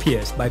feel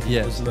pierced by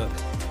people's look.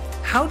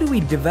 How do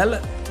we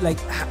develop, like,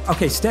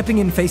 okay, stepping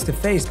in face to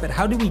face, but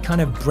how do we kind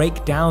of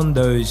break down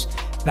those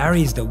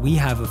barriers that we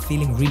have of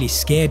feeling really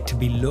scared to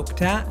be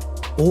looked at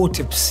or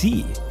to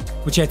see?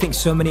 Which I think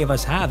so many of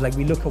us have. Like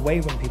we look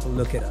away when people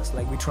look at us.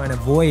 Like we try and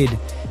avoid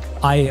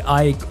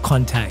eye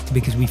contact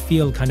because we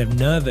feel kind of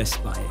nervous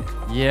by it.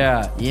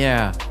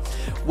 Yeah.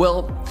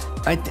 Well,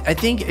 I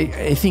think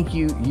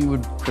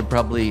you could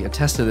probably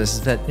attest to this.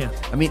 Is that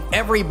I mean,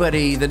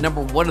 everybody, the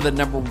number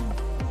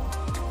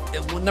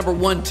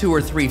 1, 2,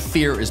 or 3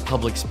 fear is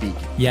public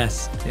speaking.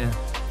 Yes. Yeah.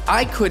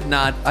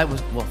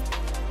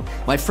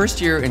 My first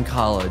year in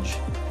college,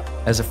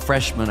 as a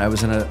freshman, I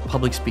was in a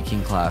public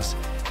speaking class.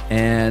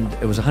 And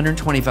it was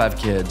 125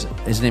 kids.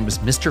 His name was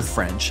Mr.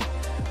 French.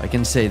 I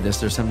can say this,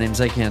 there's some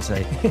names I can't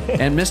say.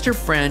 And Mr.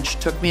 French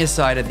took me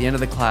aside at the end of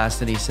the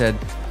class and he said,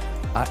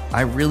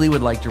 I really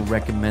would like to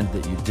recommend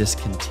that you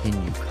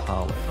discontinue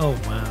college. Oh,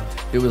 wow.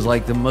 It was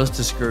like the most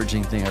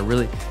discouraging thing.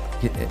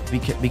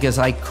 Because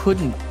I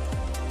couldn't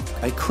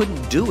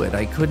do it.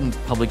 I couldn't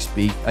public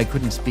speak. I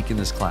couldn't speak in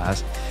this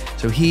class.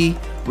 So he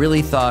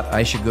really thought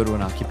I should go to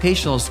an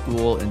occupational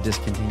school and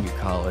discontinue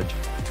college.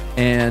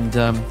 And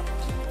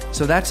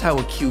So that's how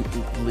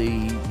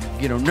acutely,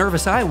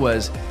 nervous I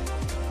was.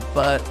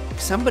 But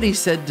somebody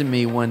said to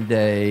me one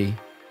day,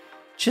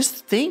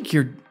 just think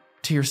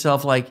to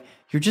yourself like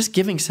you're just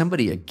giving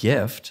somebody a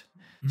gift.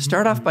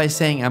 Start off by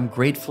saying, I'm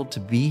grateful to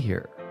be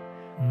here.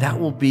 That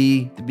will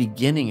be the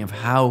beginning of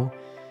how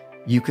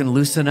you can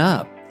loosen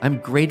up. I'm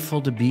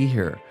grateful to be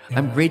here. Yeah.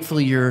 I'm grateful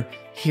you're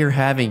here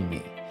having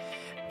me.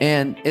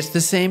 And it's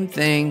the same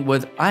thing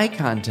with eye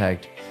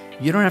contact.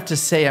 You don't have to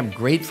say I'm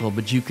grateful,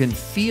 but you can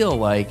feel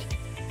like,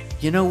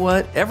 you know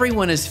what?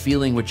 Everyone is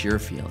feeling what you're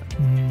feeling.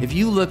 If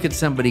you look at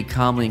somebody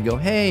calmly and go,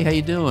 hey, how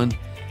you doing?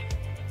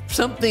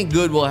 Something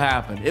good will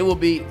happen. It will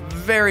be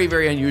very,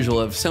 very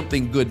unusual if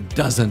something good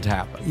doesn't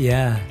happen.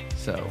 Yeah.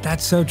 So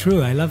that's so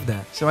true. I love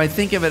that. So I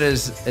think of it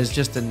as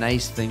just a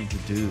nice thing to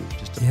do,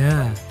 just a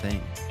fun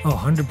thing. Oh,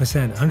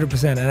 100%,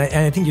 100%. And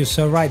I think you're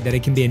so right that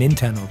it can be an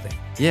internal thing.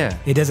 Yeah.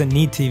 It doesn't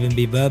need to even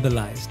be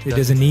verbalized. It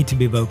doesn't need to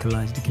be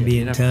vocalized. It can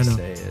be internal.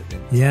 Say it.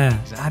 Yeah,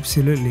 exactly.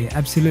 Absolutely,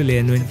 absolutely.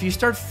 And if you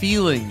start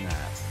feeling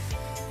that,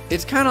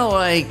 it's kind of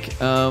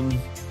like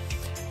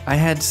I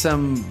had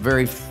some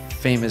very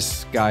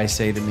famous guy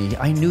say to me,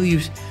 I knew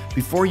you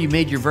before you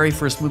made your very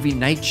first movie,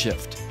 Night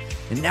Shift.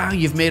 And now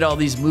you've made all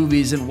these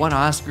movies and won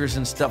Oscars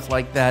and stuff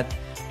like that.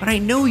 But I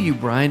know you,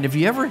 Brian. Have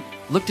you ever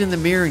looked in the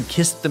mirror and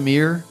kissed the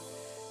mirror?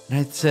 And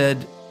I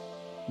said,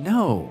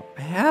 no,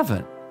 I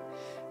haven't.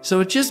 So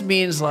it just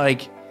means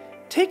like,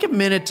 take a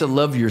minute to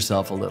love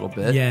yourself a little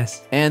bit.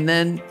 Yes. And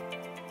then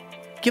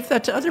give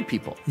that to other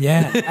people.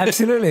 Yeah,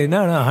 absolutely.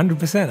 No, 100%,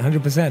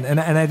 100%. And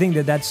I think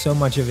that's so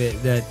much of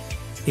it that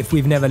if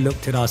we've never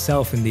looked at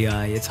ourselves in the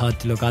eye, it's hard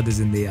to look others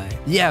in the eye.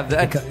 Yeah,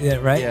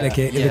 right? Yeah, like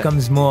it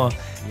becomes more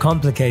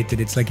complicated.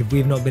 It's like if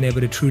we've not been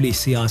able to truly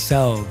see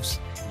ourselves,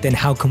 then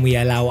how can we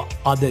allow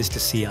others to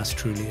see us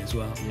truly as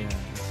well? Yeah.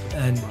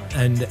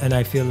 And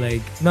I feel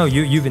like, no,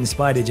 you've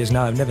inspired it just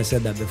now. I've never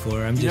said that before.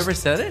 You never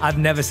said it? I've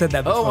never said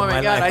that before. Oh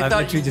my God, life. I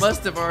thought you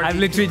must have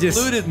already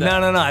included that.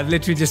 No, I've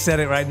literally just said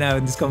it right now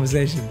in this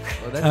conversation.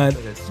 Well, that's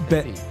good. It's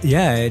but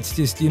yeah, it's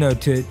just,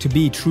 to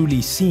be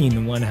truly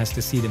seen, one has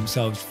to see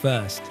themselves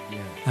first,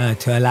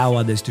 to allow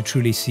others to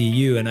truly see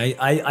you. And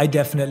I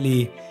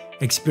definitely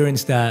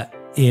experienced that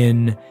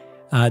in,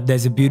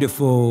 there's a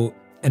beautiful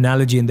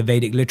analogy in the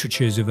Vedic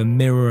literatures of a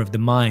mirror of the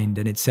mind.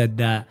 And it said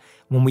that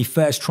when we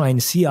first try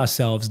and see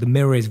ourselves, the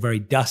mirror is very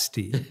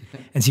dusty.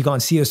 And so you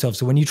can't see yourself.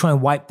 So when you try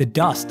and wipe the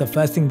dust, the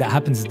first thing that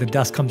happens is the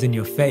dust comes in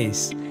your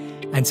face.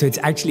 And so it's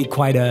actually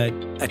quite a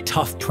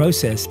tough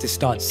process to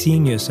start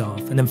seeing yourself.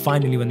 And then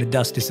finally, when the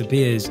dust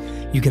disappears,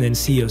 you can then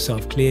see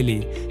yourself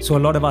clearly. So a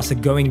lot of us are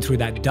going through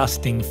that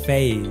dusting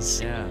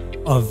phase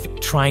of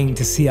trying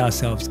to see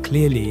ourselves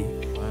clearly.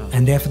 Wow.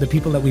 And therefore, the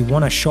people that we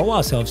want to show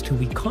ourselves to,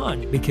 we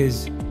can't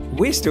because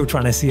we're still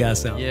trying to see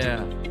ourselves.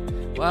 Yeah.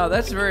 Wow,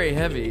 that's very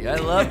heavy. I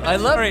love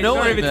sorry,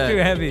 knowing sorry if that. It's too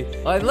heavy.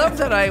 I love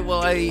that.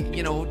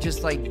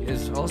 Just like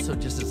is also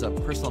just as a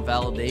personal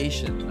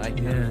validation. I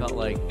kind of felt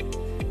like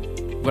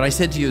what I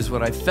said to you is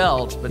what I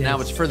felt, but now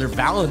it's further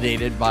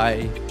validated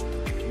by,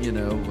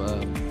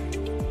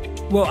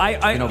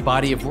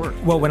 body of work.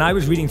 Well, when I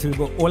was reading through the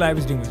book, all I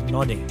was doing was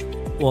nodding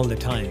all the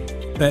time.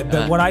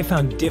 But what I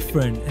found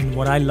different and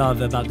what I love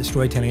about the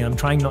storytelling, and I'm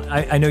trying not,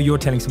 I know you're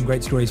telling some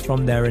great stories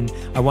from there, and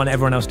I want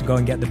everyone else to go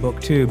and get the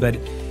book too, but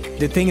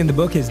the thing in the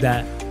book is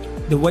that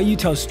the way you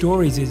tell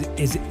stories is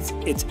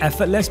it's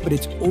effortless, but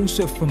it's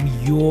also from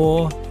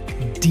your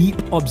deep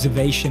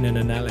observation and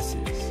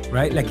analysis,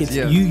 right? Like it's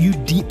you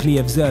deeply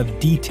observe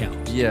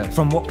details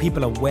from what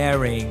people are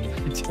wearing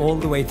all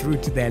the way through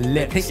to their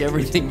lips. I think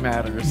everything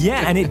matters.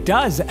 Yeah, and it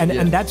does.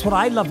 And that's what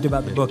I loved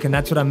about the book, and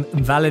that's what I'm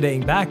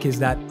validating back is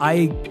that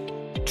I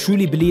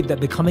truly believe that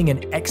becoming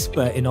an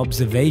expert in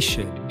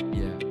observation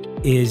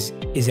is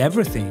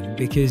everything,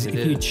 because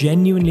if you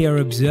genuinely are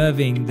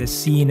observing the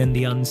seen and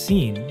the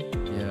unseen.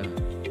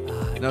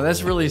 No,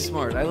 that's really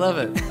smart. I love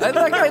it.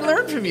 I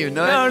learned from you.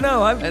 I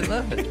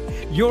love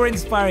it. You're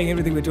inspiring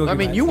everything we're talking about. I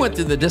mean, you went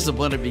through the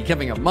discipline of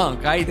becoming a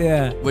monk.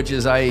 Which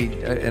is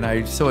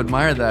I so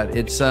admire that.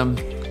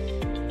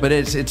 But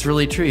it's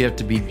really true. You have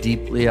to be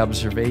deeply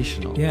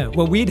observational. Yeah.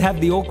 Well, we'd have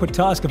the awkward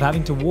task of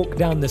having to walk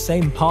down the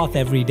same path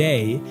every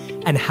day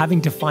and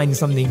having to find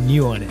something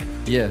new on it.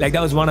 Yeah. Like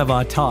that was one of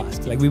our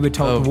tasks. Like we were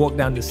told to walk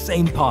down the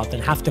same path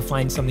and have to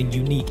find something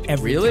unique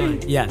every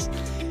time. Yes.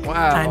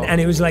 Wow. And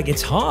it was like,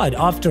 it's hard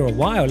after a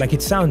while. Like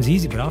it sounds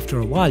easy, but after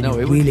a while,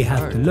 you really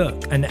have to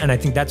look. And I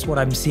think that's what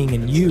I'm seeing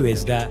in you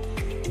is that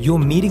you're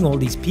meeting all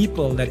these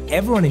people that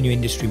everyone in your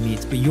industry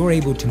meets, but you're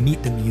able to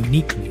meet them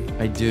uniquely.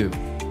 I do.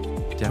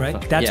 Definitely.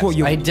 Right? That's what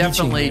you're I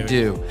definitely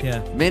do.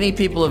 Yeah. Many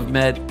people have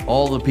met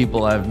all the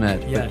people I've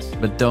met,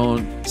 but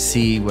don't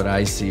see what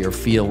I see or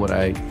feel what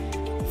I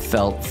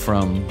felt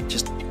from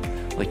just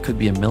like could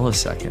be a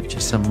millisecond,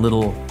 just some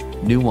little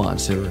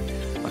nuance or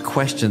a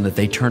question that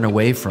they turn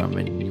away from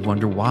and you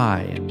wonder why,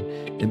 and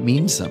it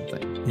means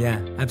something.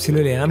 Yeah,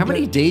 absolutely. How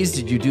many days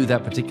did you do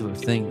that particular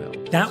thing though?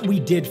 That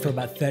we did for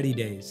about 30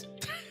 days.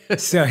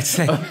 So it's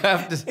like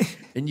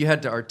And you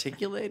had to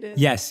articulate it?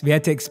 Yes, we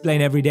had to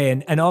explain every day.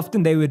 And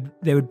often they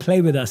would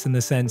play with us in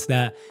the sense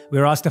that we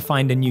were asked to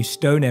find a new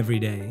stone every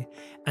day.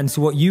 And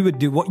so what you would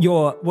do, what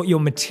your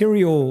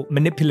material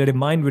manipulative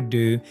mind would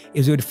do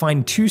is it would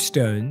find 2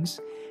 stones.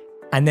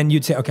 And then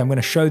you'd say, okay, I'm going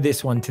to show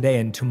this one today,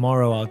 and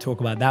tomorrow I'll talk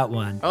about that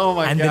one. Oh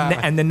my God.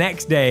 And the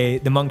next day,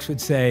 the monks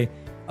would say,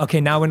 okay,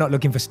 now we're not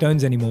looking for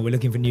stones anymore. We're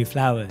looking for new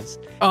flowers.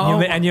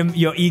 Oh. And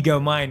your ego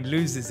mind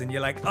loses, and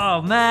you're like,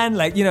 oh man,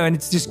 like, you know, and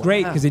it's just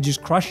great because it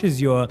just crushes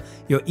your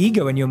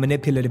ego and your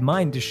manipulative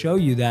mind to show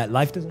you that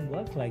life doesn't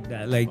work like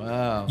that. Like,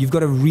 you've got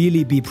to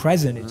really be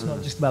present. It's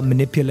not just about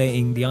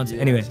manipulating the answer.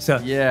 Yes. Anyway, so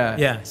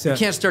so you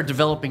can't start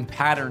developing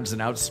patterns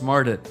and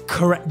outsmart it.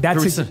 Correct.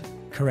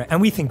 Correct.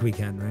 And we think we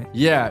can, right?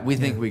 Yeah, we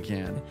think we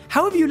can.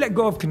 How have you let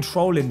go of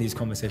control in these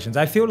conversations?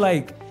 I feel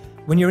like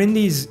when you're in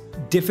these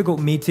difficult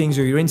meetings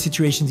or you're in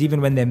situations even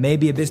when there may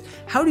be a business,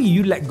 how do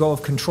you let go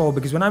of control?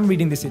 Because when I'm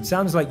reading this, it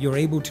sounds like you're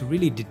able to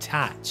really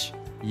detach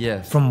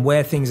from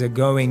where things are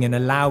going and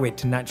allow it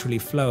to naturally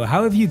flow.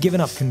 How have you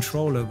given up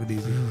control over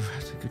these?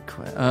 That's a good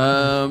question.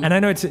 And I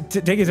know it's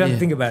take your time to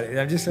think about it.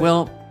 I'm just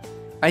well,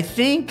 I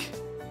think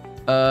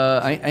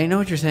I know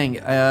what you're saying.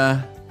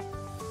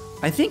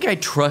 I think I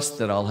trust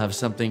that I'll have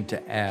something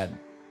to add,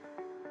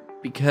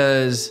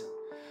 because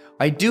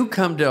I do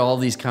come to all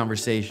these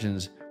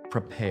conversations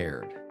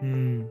prepared.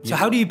 So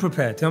how do you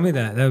prepare? Tell me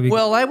that. Would be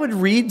well, I would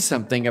read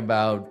something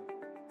about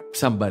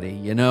somebody,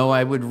 you know,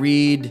 I would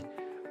read,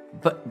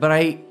 but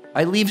I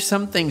leave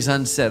some things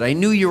unsaid. I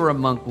knew you were a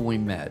monk when we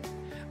met.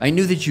 I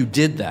knew that you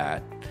did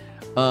that.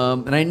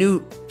 And I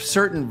knew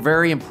certain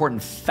very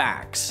important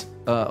facts,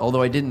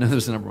 although I didn't know there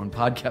was the #1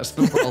 podcast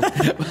in the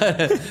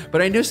world,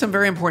 but I knew some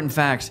very important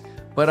facts,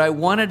 but I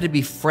wanted to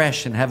be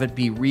fresh and have it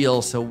be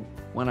real. So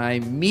when I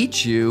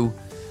meet you,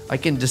 I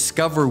can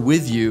discover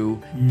with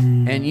you,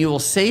 and you will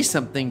say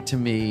something to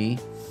me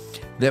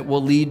that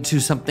will lead to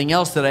something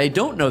else that I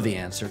don't know the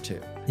answer to.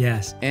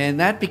 Yes. And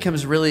that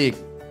becomes really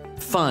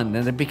fun,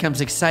 and it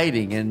becomes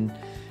exciting,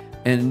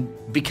 and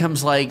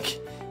becomes like,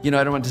 you know,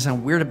 I don't want to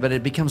sound weird, but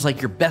it becomes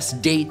like your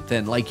best date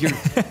then. Like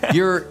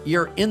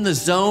you're in the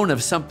zone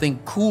of something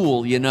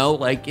cool, you know,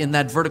 like in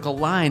that vertical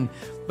line,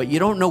 but you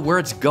don't know where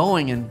it's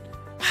going and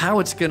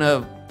how it's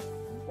gonna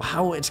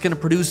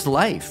produce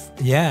life.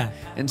 Yeah.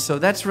 And so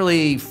that's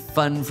really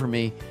fun for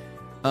me.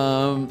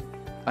 I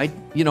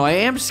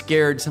am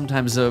scared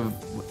sometimes of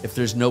if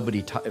there's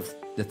nobody,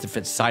 if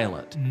it's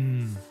silent,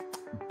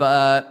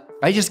 but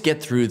I just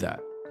get through that.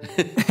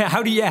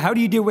 How do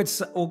you deal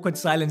with awkward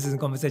silences in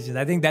conversations?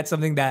 I think that's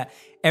something that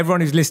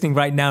everyone who's listening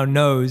right now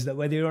knows, that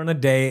whether you're on a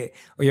date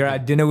or you're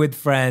at dinner with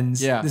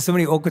friends, there's so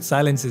many awkward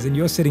silences, and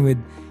you're sitting with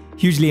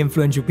hugely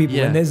influential people,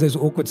 and there's those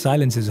awkward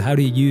silences. How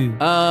do you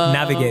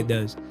navigate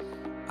those?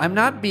 I'm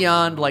not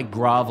beyond like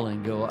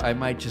groveling. I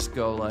might just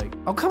go like,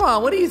 oh, come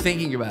on, what are you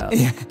thinking about?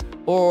 And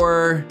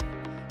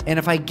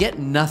if I get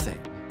nothing,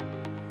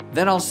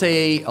 then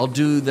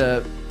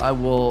I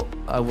will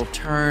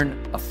turn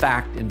a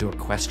fact into a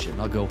question.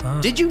 I'll go,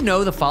 did you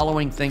know the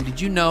following thing? Did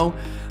you know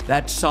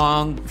that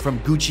song from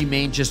Gucci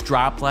Mane just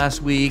dropped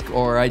last week?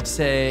 Or I'd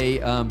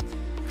say,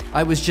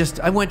 I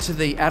went to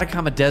the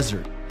Atacama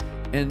Desert,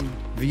 and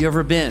have you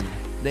ever been?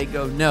 They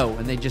go, no,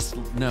 and they just,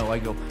 no. I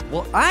go,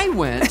 well, I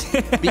went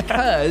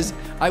because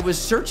I was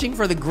searching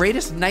for the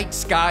greatest night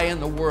sky in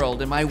the world,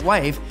 and my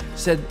wife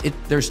said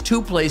there's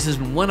 2 places,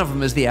 and one of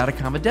them is the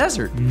Atacama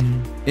Desert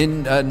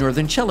in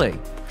northern Chile.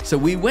 So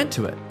we went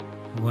to it.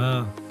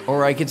 Wow.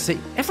 Or I could say,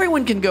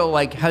 everyone can go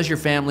like, how's your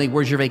family?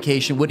 Where's your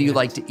vacation? What do you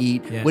like to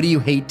eat? What do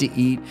you hate to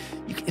eat?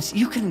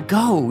 You can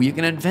go, you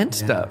can invent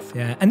stuff.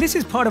 Yeah, and this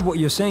is part of what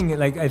you're saying.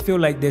 Like, I feel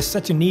like there's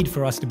such a need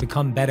for us to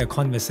become better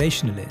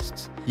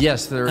conversationalists.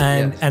 Yes, there is.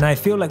 And I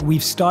feel like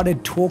we've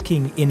started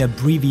talking in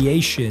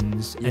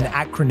abbreviations and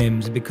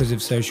acronyms because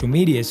of social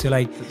media. So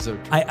like,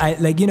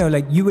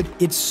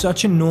 it's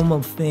such a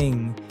normal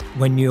thing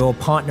when your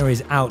partner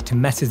is out to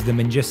message them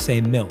and just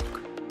say milk.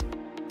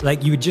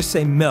 Like, you would just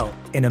say milk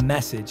in a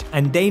message,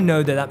 and they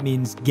know that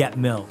means get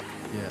milk.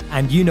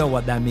 And you know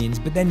what that means.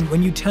 But then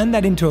when you turn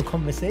that into a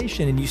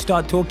conversation and you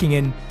start talking,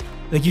 and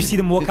like you see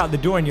them walk out the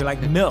door and you're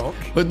like, milk.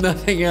 With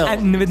nothing else.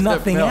 And with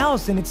nothing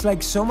else. And it's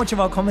like so much of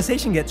our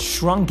conversation gets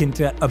shrunk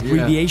into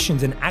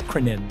abbreviations and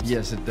acronyms.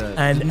 Yes, it does.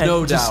 And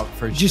no doubt,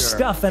 for sure. Just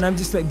stuff. And I'm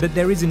just like, but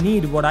there is a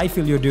need. What I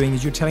feel you're doing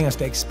is you're telling us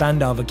to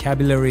expand our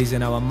vocabularies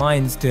and our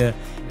minds to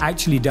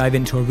actually dive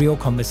into a real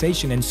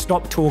conversation and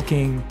stop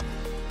talking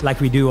like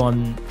we do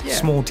on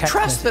small text.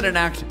 Trust that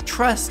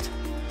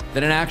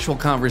an actual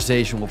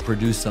conversation will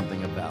produce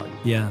something of value.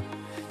 Yeah.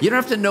 You don't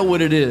have to know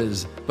what it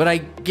is, but I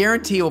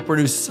guarantee it will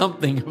produce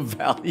something of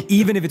value.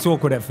 Even if it's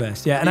awkward at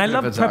first. Yeah. And I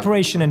love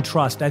preparation and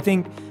trust. I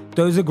think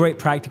those are great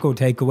practical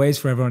takeaways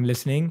for everyone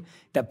listening,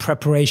 that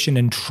preparation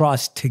and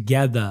trust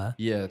together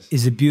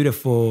is a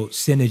beautiful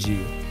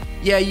synergy.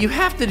 Yeah, you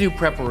have to do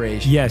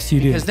preparation. Yes, you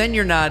do. Because then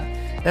you're not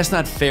that's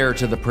not fair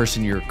to the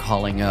person you're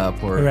calling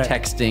up or Correct.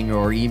 texting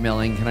or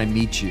emailing, can I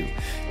meet you?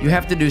 You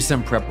have to do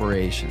some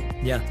preparation.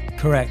 Yeah,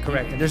 correct.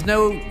 There's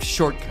no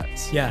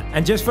shortcuts. Yeah,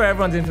 and just for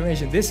everyone's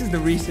information, this is the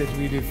research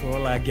we do for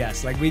all our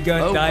guests. Like, we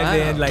go and dive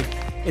in, like,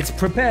 it's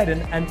prepared.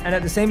 And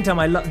at the same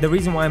time, the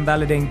reason why I'm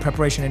validating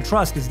preparation and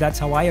trust is that's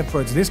how I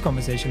approach this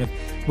conversation.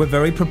 We're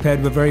very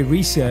prepared, we're very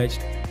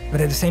researched, but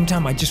at the same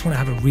time, I just want to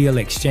have a real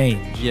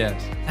exchange. Yes.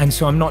 And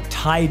so I'm not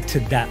tied to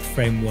that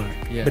framework,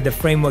 but the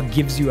framework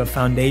gives you a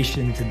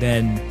foundation to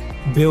then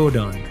build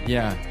on.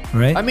 Yeah.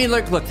 Right? I mean,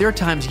 look, there are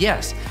times,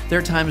 there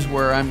are times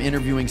where I'm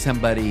interviewing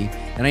somebody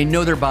and I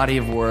know their body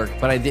of work,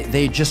 but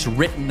they just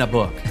written a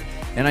book.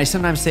 And I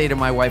sometimes say to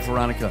my wife,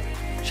 Veronica,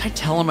 should I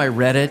tell them I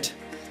read it?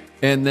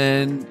 And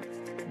then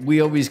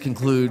we always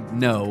conclude,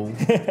 no.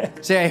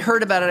 Say, I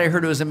heard about it, I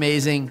heard it was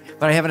amazing,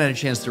 but I haven't had a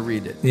chance to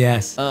read it.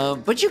 Yes.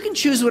 But you can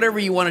choose whatever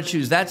you want to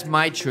choose. That's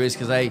my choice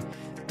because I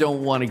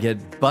don't want to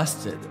get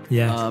busted.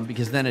 Yeah.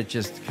 Because then it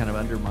just kind of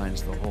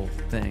undermines the whole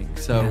thing.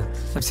 So,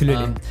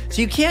 absolutely.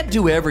 So you can't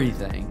do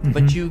everything,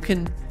 but you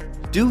can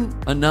do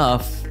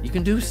enough. You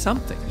can do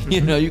something.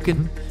 You know,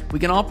 we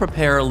can all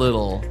prepare a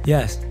little.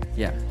 Yes.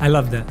 Yeah. I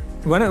love that.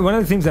 One of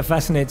the things that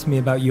fascinates me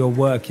about your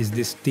work is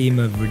this theme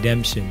of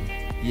redemption.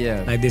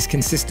 Yeah. Like this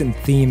consistent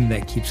theme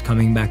that keeps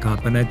coming back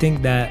up. And I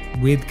think that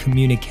with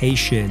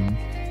communication,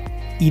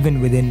 even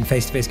within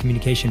face-to-face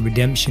communication,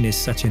 redemption is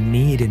such a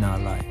need in our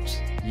lives.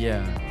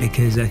 Yeah.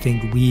 Because I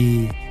think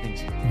we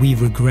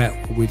regret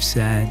what we've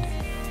said.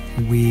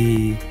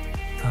 We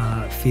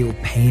feel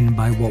pain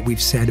by what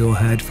we've said or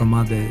heard from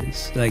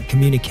others. Like,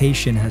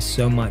 communication has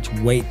so much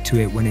weight to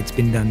it when it's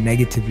been done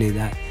negatively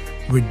that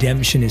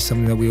redemption is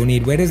something that we all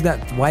need. Why is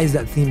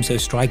that theme so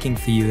striking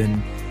for you,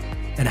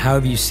 and how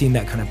have you seen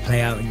that kind of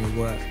play out in your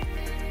work?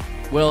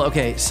 Well,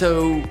 okay,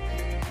 so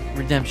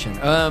redemption.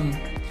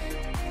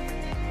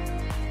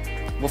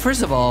 Well,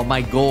 first of all,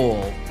 my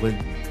goal with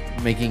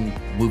making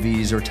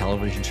movies or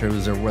television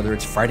shows, or whether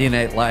it's Friday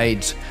Night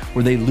Lights,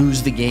 where they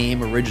lose the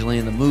game originally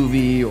in the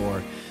movie,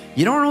 or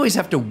you don't always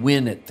have to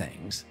win at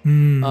things.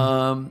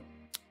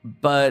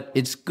 But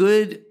it's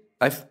good.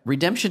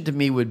 Redemption to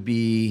me would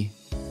be,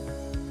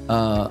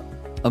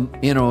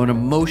 an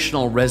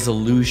emotional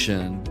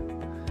resolution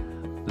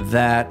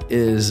that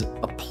is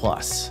a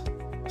plus.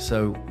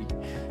 So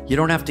you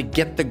don't have to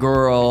get the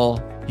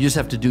girl, you just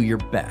have to do your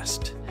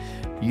best.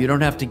 You don't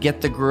have to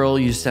get the girl,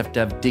 you just have to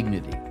have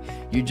dignity.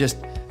 In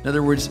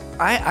other words,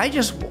 I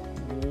just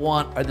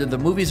want, either the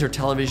movies or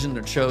television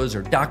or shows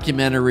or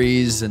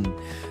documentaries and,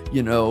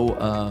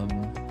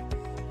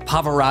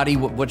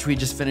 Pavarotti, which we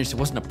just finished, it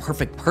wasn't a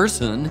perfect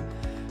person,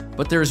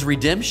 but there's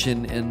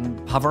redemption in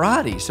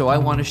Pavarotti. So I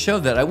want to show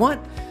that. I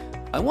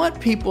want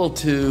people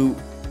to,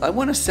 I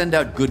want to send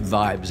out good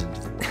vibes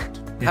into the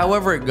world,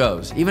 however it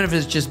goes. Even if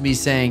it's just me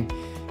saying,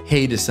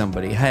 hey to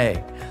somebody,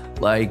 hey,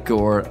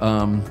 or,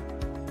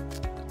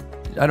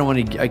 I don't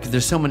want to,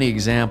 there's so many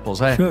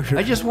examples.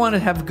 I just want to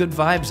have good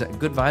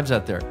vibes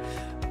out there.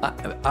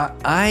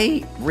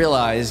 I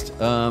realized,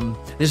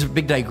 this is a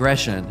big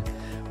digression,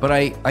 but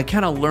I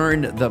kind of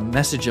learned the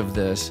message of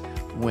this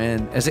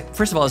when,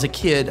 first of all, as a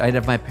kid, I'd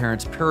have my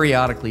parents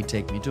periodically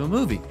take me to a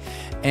movie.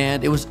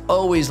 And it was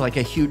always like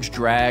a huge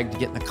drag to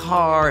get in the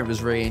car. It was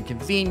very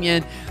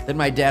inconvenient. Then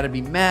my dad would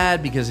be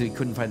mad because he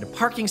couldn't find a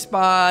parking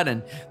spot.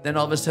 And then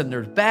all of a sudden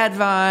there's bad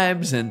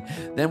vibes. And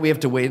then we have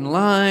to wait in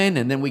line.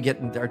 And then we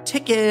get our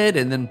ticket.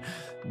 And then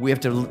we have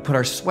to put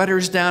our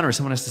sweaters down, or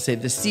someone has to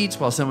save the seats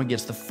while someone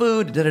gets the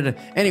food.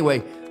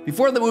 Anyway,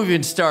 before the movie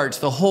even starts,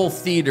 the whole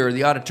theater,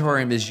 the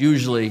auditorium is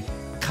usually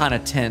kind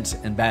of tense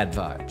and bad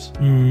vibes.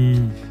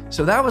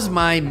 So that was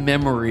my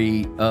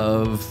memory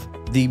of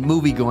the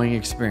movie-going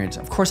experience.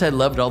 Of course, I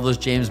loved all those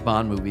James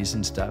Bond movies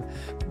and stuff.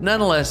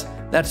 Nonetheless,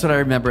 that's what I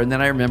remember. And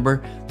then I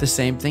remember the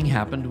same thing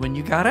happened when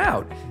you got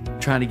out,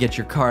 trying to get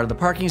your car to the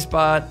parking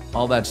spot,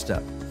 all that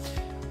stuff.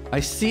 I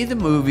see the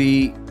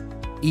movie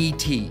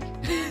E.T.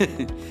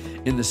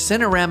 in the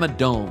Cinerama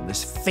Dome,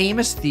 this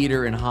famous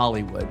theater in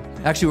Hollywood.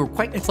 Actually, we're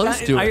quite close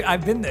to it.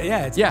 I've been there,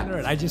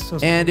 yeah. I just saw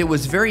some. And it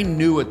was very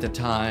new at the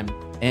time,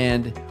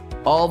 and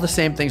all the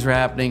same things were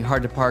happening,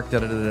 hard to park,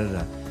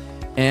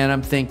 And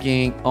I'm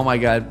thinking, oh my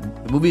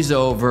God, the movie's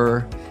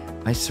over.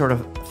 I sort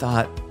of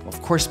thought,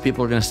 of course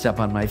people are gonna step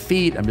on my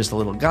feet. I'm just a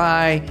little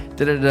guy,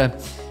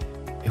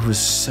 It was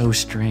so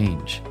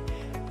strange.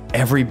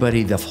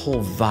 Everybody, the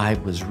whole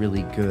vibe was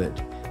really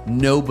good.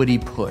 Nobody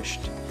pushed,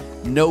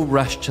 no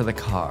rush to the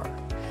car.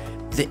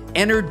 The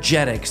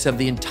energetics of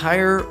the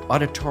entire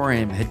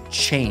auditorium had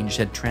changed,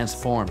 had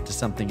transformed to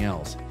something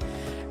else.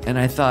 And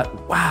I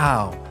thought,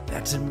 wow,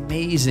 that's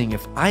amazing.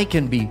 If I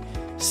can be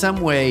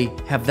some way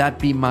have that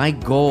be my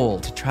goal,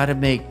 to try to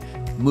make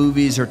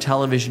movies or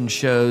television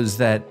shows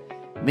that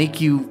make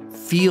you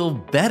feel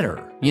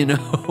better,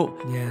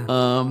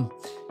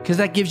 because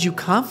that gives you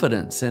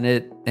confidence,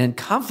 and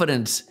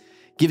confidence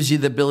gives you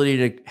the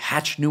ability to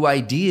hatch new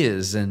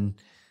ideas, and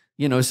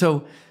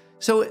so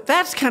So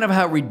that's kind of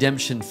how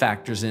redemption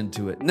factors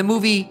into it. And the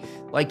movie,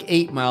 like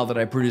 8 Mile that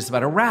I produced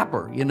about a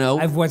rapper, you know?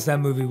 I've watched that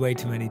movie way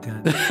too many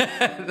times.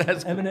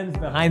 Eminem's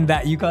behind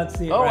that. You can't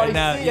see it right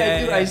now.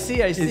 I see.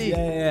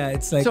 Yeah.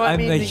 It's like, So, I'm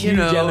a huge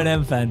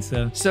Eminem fan,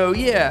 so. So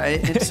yeah,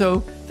 and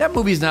so that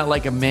movie's not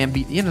like a man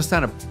beat, you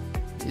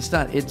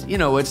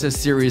know, it's a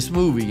serious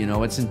movie, you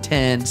know, it's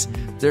intense.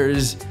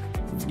 There's,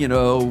 you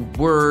know,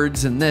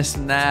 words and this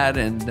and that,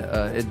 and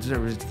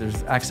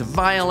there's acts of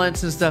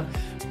violence and stuff,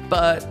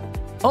 but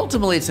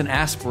ultimately it's an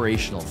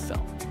aspirational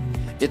film.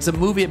 It's a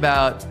movie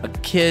about a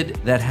kid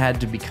that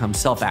had to become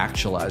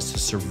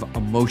self-actualized to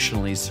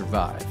emotionally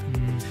survive.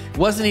 It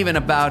wasn't even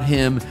about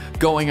him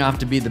going off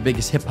to be the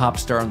biggest hip-hop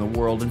star in the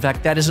world. In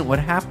fact, that isn't what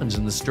happens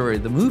in the story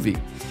of the movie.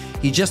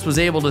 He just was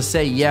able to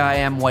say, yeah, I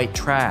am white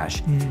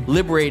trash,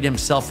 liberate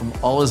himself from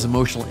all his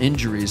emotional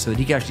injuries so that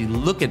he could actually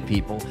look at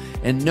people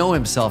and know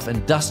himself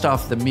and dust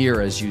off the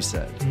mirror, as you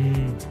said.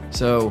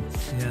 So,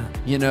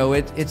 you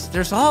know,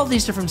 there's all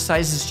these different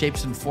sizes,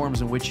 shapes, and forms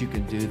in which you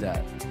can do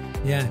that.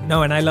 Yeah,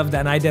 no, and I love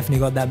that. And I definitely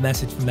got that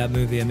message from that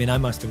movie. I mean, I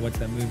must have watched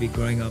that movie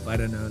growing up, I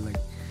don't know, like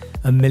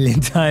a million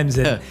times.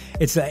 And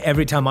it's like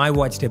every time I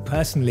watched it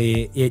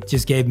personally, it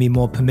just gave me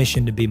more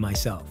permission to be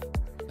myself.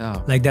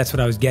 Oh. Like that's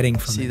what I was getting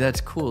from it. See, that's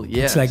cool.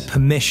 Yeah. It's like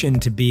permission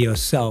to be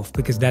yourself,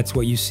 because that's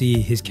what you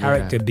see his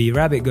character B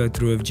Rabbit go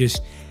through, of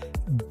just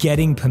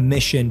getting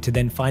permission to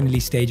then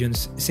finally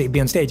be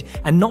on stage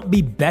and not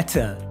be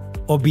better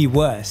or be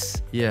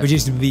worse, but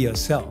just to be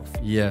yourself.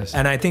 Yes.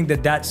 And I think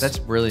that's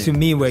brilliant. To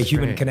me, where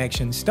human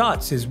connection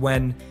starts is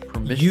when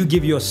you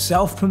give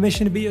yourself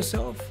permission to be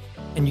yourself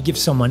and you give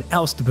someone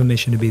else the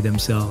permission to be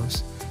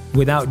themselves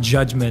without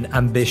judgment,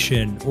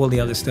 ambition, all the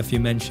other stuff you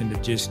mentioned,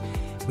 of just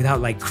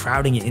without like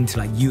crowding it into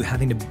like you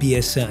having to be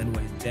a certain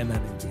way, them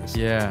having to be a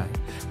certain way.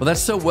 Well,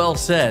 that's so well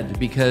said,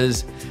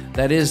 because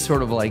that is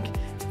sort of like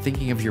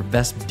thinking of your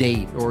best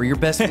date or your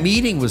best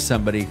meeting with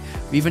somebody,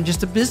 even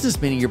just a business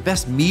meeting. Your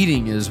best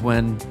meeting is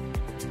when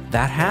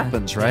that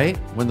happens, right?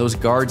 When those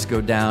guards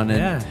go down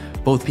and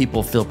both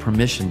people feel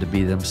permission to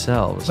be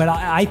themselves. But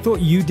I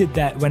thought you did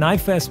that when I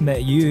first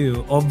met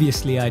you.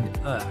 Obviously,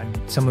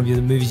 some of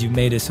the movies you've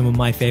made are some of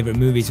my favorite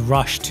movies.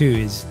 Rush 2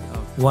 is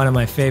one of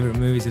my favorite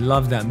movies. I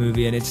love that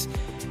movie, and it's,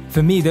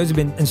 for me, those have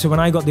been, and so when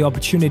I got the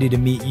opportunity to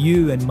meet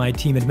you and my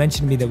team had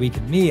mentioned to me that we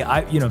could meet,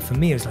 you know, for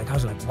me, it was like, I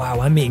was like, wow,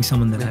 I'm meeting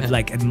someone that I've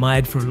like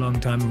admired for a long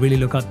time, really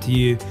look up to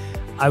you.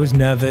 I was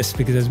nervous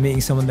because I was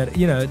meeting someone that,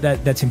 you know,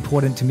 that's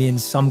important to me in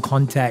some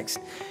context.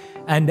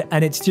 And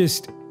it's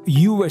just,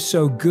 you were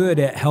so good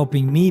at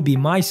helping me be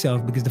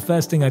myself, because the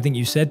first thing I think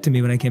you said to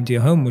me when I came to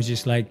your home was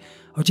just like,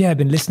 oh, Jay, I've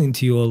been listening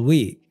to you all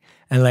week.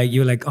 And like,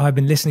 you were like, oh, I've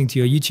been listening to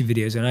your YouTube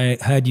videos and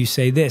I heard you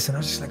say this. And I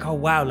was just like, oh,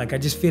 wow. Like, I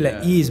just feel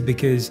at ease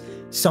because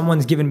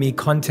someone's given me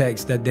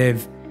context that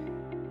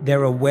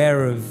they're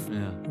aware of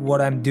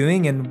what I'm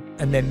doing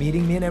and they're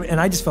meeting me. And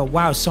I just felt,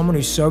 wow, someone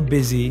who's so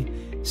busy,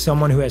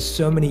 someone who has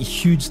so many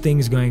huge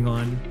things going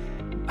on,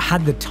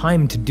 had the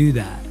time to do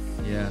that.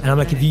 And I'm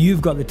like, if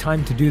you've got the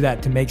time to do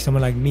that to make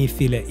someone like me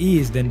feel at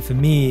ease, then for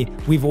me,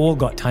 we've all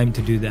got time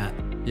to do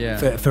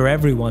that. For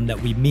everyone that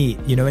we meet,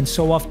 you know. And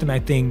so often I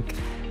think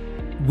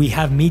we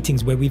have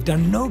meetings where we've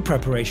done no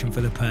preparation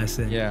for the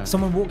person.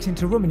 Someone walks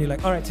into a room and you're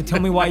like, all right, so tell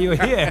me why you're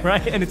here,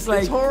 right? And it's like,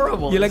 it's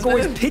horrible. You're like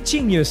always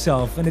pitching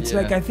yourself. And it's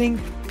like, I think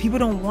people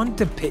don't want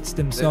to pitch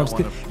themselves.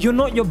 You're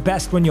not your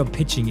best when you're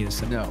pitching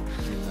yourself. No.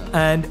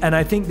 And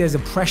I think there's a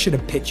pressure to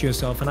pitch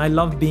yourself. And I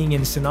love being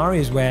in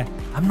scenarios where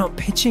I'm not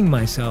pitching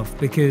myself,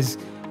 because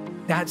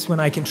that's when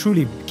I can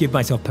truly give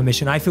myself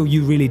permission. I feel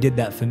you really did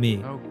that for me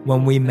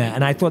when we met.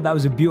 And I thought that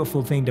was a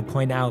beautiful thing to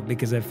point out,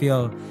 because I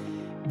feel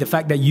the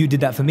fact that you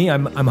did that for me,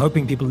 I'm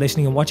hoping people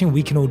listening and watching,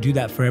 we can all do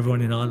that for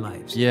everyone in our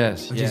lives.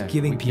 Just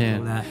giving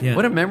people that.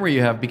 What a memory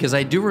you have, because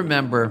I do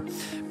remember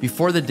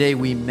before the day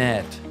we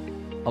met,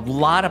 a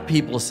lot of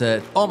people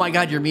said, oh my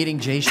God, you're meeting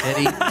Jay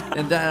Shetty,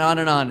 and then on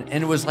and on.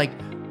 And it was like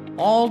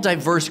all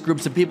diverse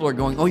groups of people are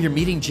going, oh, you're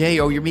meeting Jay,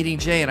 oh, you're meeting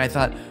Jay. And I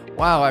thought,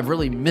 wow, I've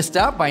really missed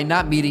out by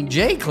not meeting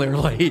Jay,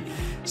 clearly.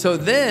 So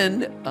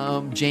then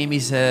Jamie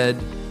said,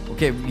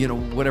 okay, you know,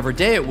 whatever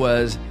day it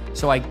was.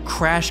 So I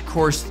crash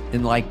coursed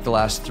in like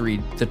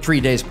the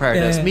 3 days prior to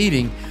this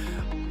meeting.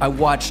 I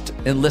watched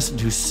and listened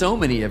to so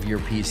many of your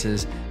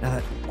pieces. And I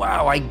thought,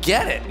 wow, I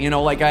get it. You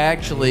know, like I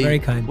actually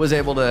was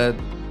able to,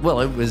 well,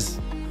 it was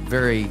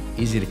very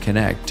easy to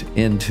connect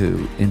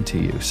into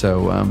you.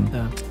 So,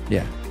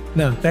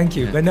 No, thank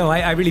you. But no,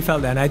 I really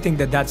felt that. And I think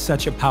that that's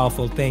such a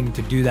powerful thing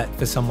to do that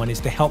for someone, is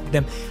to help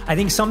them. I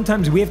think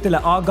sometimes we have to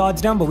let our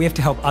guards down, but we have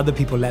to help other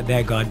people let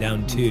their guard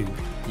down too.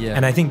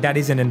 And I think that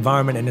is an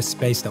environment and a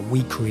space that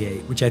we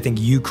create, which I think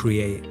you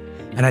create.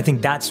 And I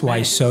think that's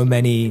why so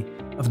many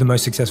of the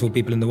most successful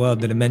people in the world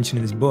that are mentioned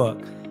in this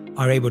book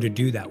are able to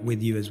do that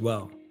with you as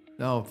well.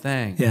 Oh,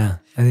 thanks. Yeah,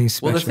 I think it's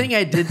special. Well, the thing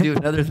I did do,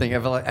 another thing,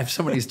 I have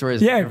so many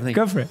stories.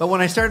 Go for it. But when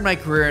I started my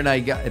career and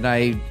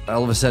I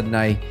all of a sudden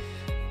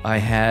I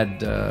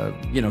had,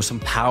 you know, some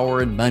power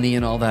and money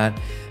and all that,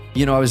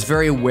 you know, I was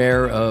very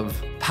aware of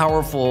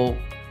powerful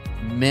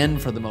men,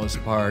 for the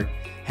most part,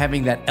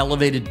 having that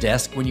elevated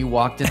desk when you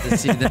walked in to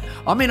see them.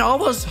 I mean, all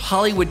those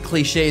Hollywood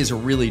cliches are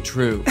really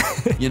true.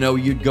 You know,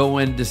 you'd go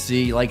in to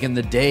see, like in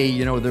the day,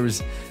 you know, there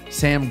was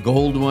Sam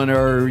Goldwyn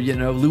or, you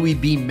know, Louis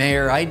B.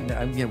 Mayer.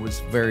 It was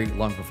very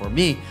long before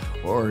me,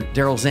 or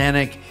Daryl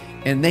Zanuck,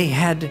 and they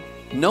had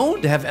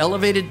known to have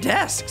elevated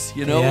desks,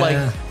 you know,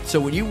 like, so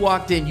when you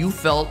walked in, you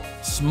felt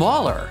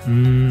smaller,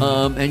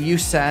 and you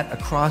sat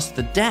across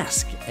the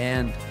desk.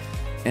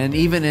 And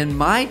even in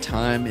my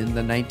time in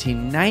the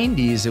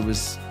 1990s, it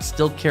was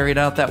still carried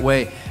out that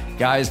way.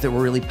 Guys that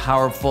were really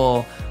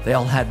powerful, they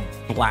all had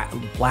black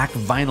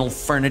vinyl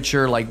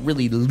furniture, like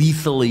really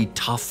lethally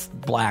tough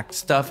black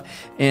stuff.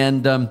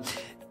 And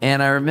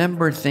I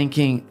remember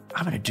thinking,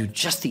 I'm gonna do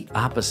just the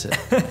opposite.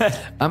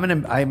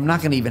 I'm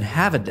not gonna even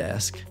have a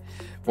desk.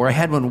 Or I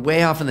had one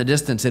way off in the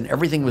distance, and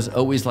everything was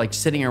always like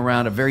sitting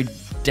around a very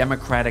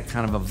democratic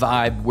kind of a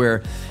vibe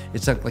where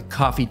it's like a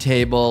coffee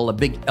table, a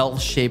big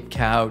L-shaped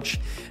couch,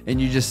 and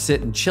you just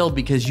sit and chill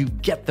because you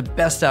get the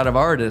best out of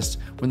artists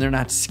when they're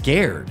not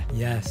scared.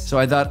 Yes. So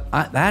I thought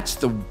that's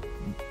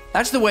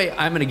the way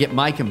I'm going to get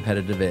my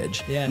competitive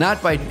edge. Yes.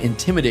 Not by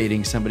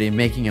intimidating somebody and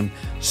making them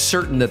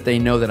certain that they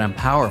know that I'm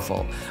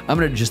powerful. I'm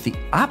going to do just the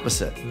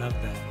opposite. Love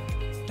that.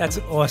 That's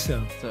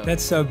awesome.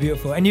 That's so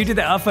beautiful. And you did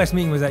that. Our first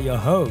meeting was at your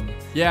home.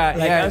 Yeah,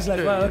 like, I was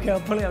like, well, okay, I'll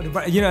pull it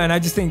up. You know, and I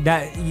just think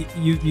that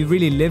you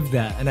really live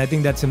that. And I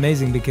think that's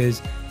amazing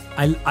because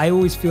I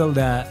always feel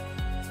that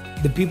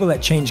the people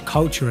that change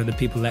culture are the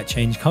people that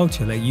change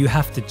culture. Like, you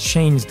have to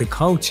change the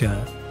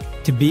culture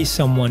to be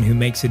someone who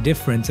makes a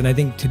difference. And I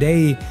think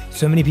today,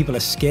 so many people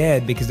are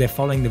scared because they're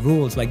following the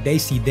rules. Like, they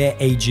see their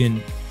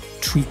agent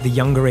treat the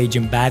younger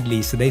agent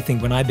badly, so they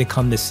think when I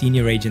become the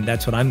senior agent,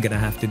 that's what I'm gonna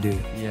have to do.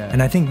 Yeah.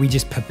 And I think we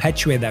just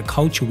perpetuate that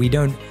culture. We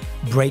don't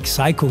break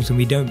cycles and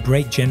we don't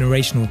break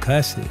generational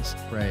curses.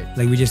 Right.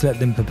 Like, we just let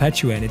them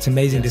perpetuate. And it's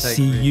amazing to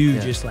see you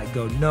just like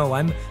go, no,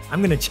 I'm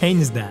gonna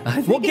change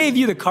that. What gave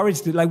you the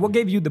courage to, like, what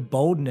gave you the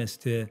boldness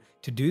to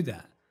do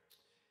that?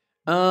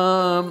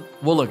 Well,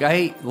 look,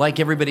 I, like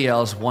everybody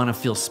else, want to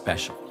feel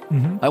special.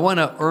 I want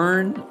to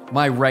earn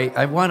my right.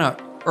 I want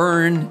to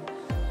earn,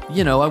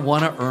 you know, I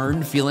want to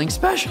earn feeling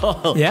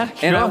special. Yeah,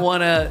 sure. And I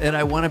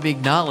want to be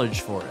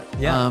acknowledged for it.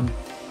 Yeah.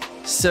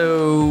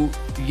 So,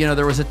 you know,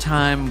 there was a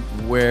time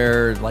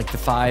where, like, the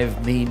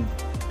 5 main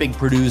big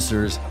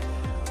producers,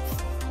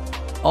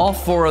 all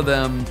 4 of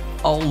them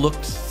all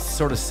looked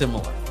sort of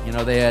similar. You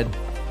know, they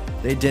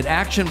did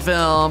action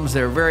films.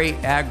 They were very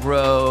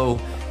aggro.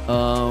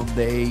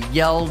 They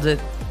yelled at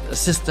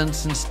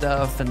assistants and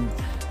stuff, and,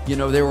 you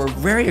know, they were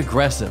very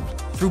aggressive.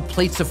 Threw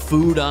plates of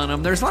food on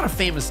them. There's a lot of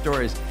famous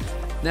stories.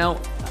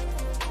 Now,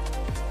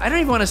 I don't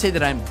even want to say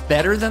that I'm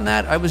better than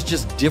that. I was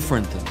just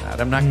different than that.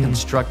 I'm not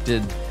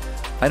constructed.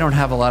 I don't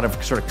have a lot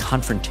of sort of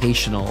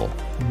confrontational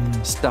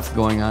stuff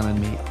going on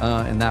in me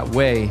in that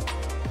way.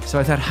 So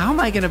I thought, how am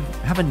I going to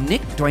have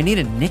do I need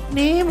a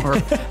nickname, or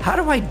how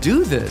do I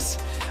do this?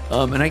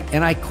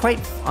 And I quite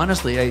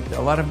honestly,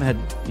 a lot of them had,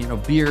 you know,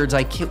 beards.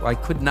 I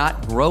could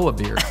not grow a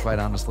beard, quite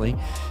honestly.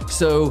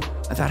 So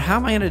I thought, how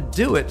am I going to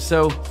do it?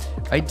 So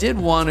I did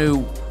want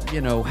to, you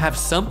know, have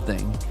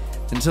something.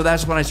 And so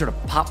that's when I sort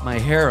of popped my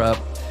hair up,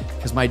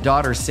 because my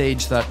daughter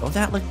Sage thought, oh,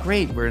 that looked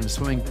great. We're in a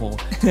swimming pool.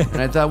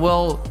 And I thought,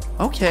 well,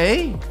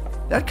 okay,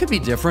 that could be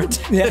different.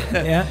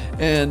 Yeah.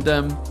 And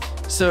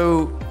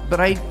but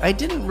I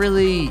didn't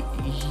really,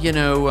 you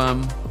know,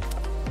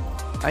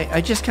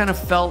 I just kind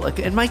of felt like,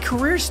 and my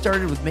career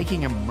started with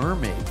making a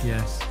mermaid.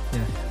 Yes.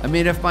 Yeah. I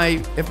mean, if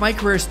my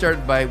career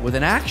started with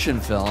an action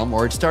film,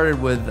 or it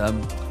started with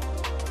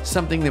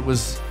something that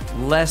was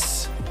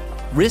less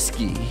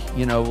risky,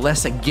 you know,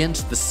 less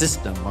against the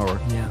system, or,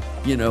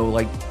 you know,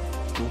 like,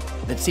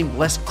 that seemed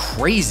less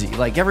crazy.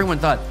 Like, everyone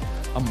thought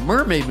a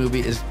mermaid movie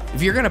is,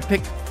 if you're gonna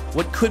pick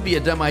what could be a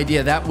dumb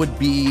idea, that would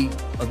be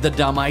the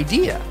dumb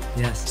idea.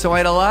 Yes. So I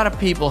had a lot of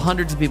people,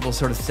 hundreds of people,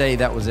 sort of say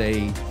that was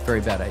a very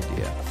bad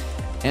idea.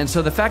 And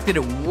so the fact that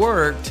it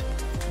worked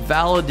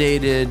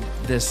validated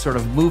this sort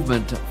of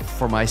movement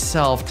for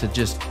myself to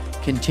just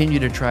continue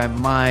to try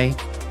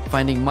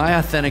finding my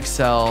authentic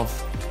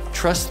self,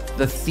 trust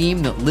the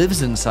theme that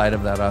lives inside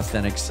of that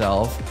authentic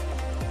self,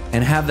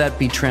 and have that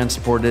be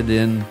transported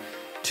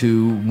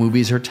into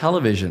movies or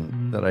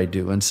television that I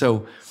do. And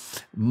so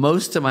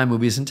most of my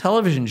movies and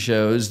television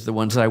shows, the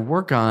ones that I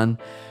work on,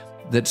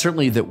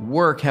 that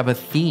work, have a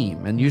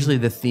theme. And usually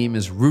the theme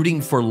is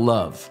rooting for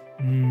love.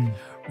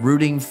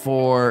 Rooting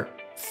for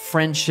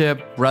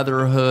friendship,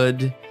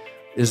 brotherhood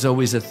is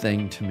always a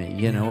thing to me,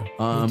 you know.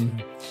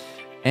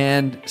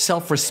 And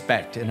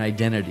self-respect and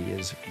identity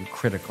is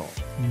critical.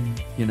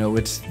 You know,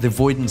 it's the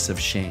avoidance of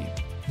shame.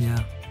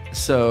 Yeah.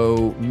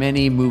 So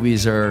many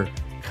movies are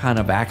kind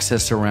of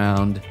access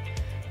around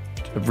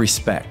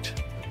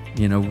respect.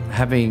 You know,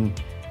 having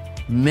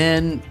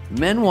men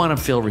want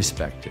to feel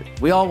respected.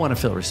 We all want to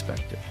feel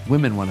respected.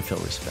 Women want to feel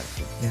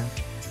respected. Yeah.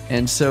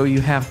 And so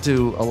you have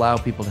to allow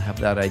people to have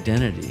that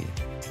identity,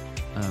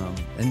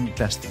 and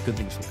good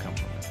things will come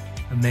from it.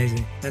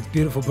 Amazing. That's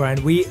beautiful,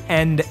 Brian. We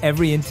end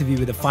every interview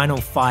with a final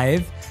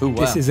 5. Ooh, wow.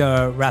 This is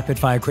a rapid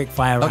fire, quick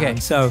fire round. Okay.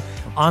 So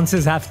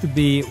answers have to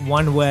be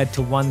 1 word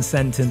to 1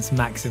 sentence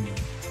maximum.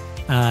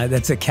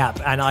 That's a cap,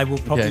 and I will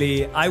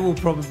probably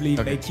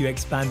make you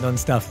expand on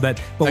stuff,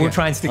 but we'll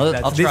try and stick to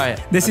that. I'll try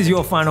it. This is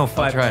your final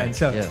 5. Brian.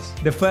 So yes.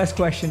 The first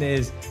question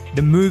is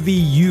the movie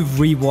you've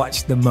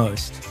rewatched the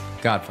most.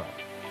 Godfather.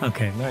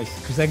 Okay, nice.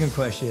 Second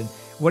question: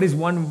 what is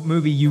one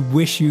movie you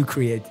wish you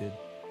created?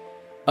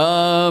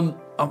 Oh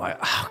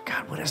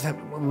God, what is that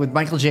with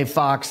Michael J.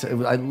 Fox?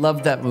 I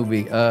love that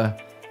movie.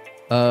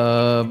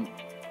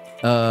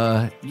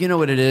 You know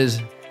what it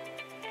is?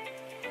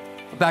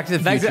 Back to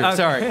the Future.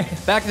 Sorry,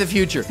 Back to the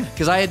Future.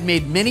 Because I had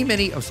made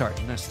many. Oh, sorry.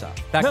 No, stop.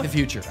 Back to the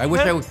Future. I wish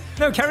I would.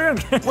 No, carry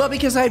on. Well,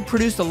 because I had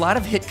produced a lot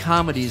of hit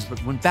comedies, but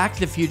when Back to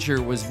the Future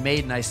was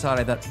made and I saw it,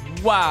 I thought,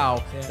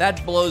 wow,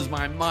 that blows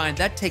my mind.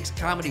 That takes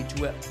comedy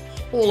to a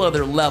whole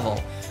other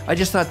level. I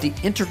just thought the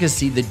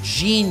intricacy, the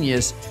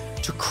genius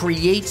to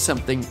create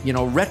something,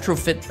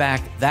 retrofit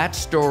back that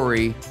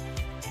story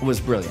was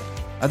brilliant.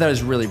 I thought it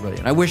was really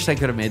brilliant. I wish I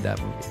could have made that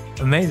movie.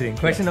 Amazing.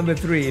 Question number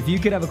 3. If you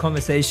could have a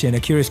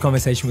curious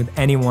conversation with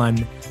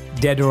anyone,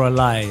 dead or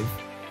alive,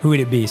 who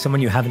would it be?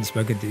 Someone you haven't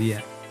spoken to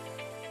yet.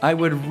 I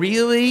would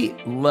really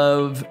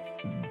love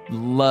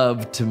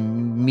to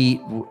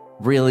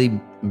really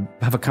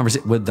have a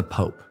conversation with the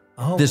Pope.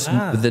 Oh,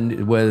 wow.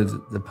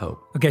 With the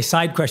Pope. Okay,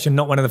 side question,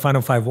 not one of the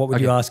final 5. What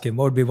would you ask him?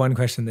 What would be one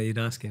question that you'd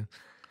ask him?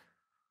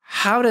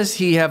 How does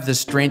he have the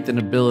strength and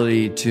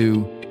ability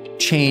to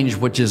change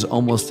which is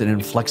almost an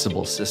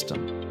inflexible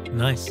system?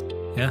 Nice.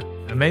 Yeah.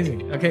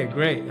 Amazing. Okay,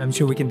 great. I'm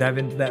sure we can dive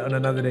into that on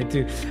another day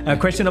too.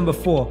 Question number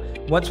 4.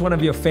 What's one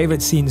of your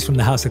favorite scenes from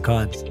the House of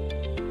Cards?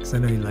 Because I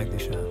know you like the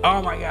show.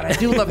 Oh my God, I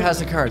do love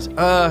House of Cards.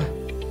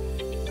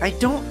 I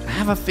don't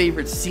have a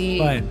favorite scene.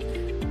 Fine.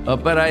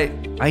 But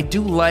I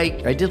did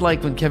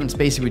like when Kevin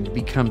Spacey would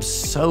become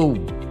so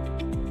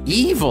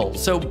evil,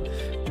 so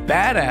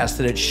badass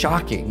that it's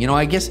shocking.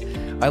 I guess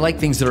I like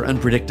things that are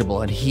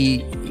unpredictable, and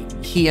he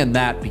and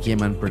that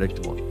became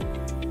unpredictable.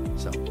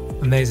 So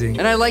amazing.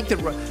 And I liked it.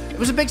 It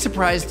was a big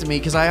surprise to me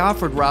because I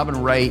offered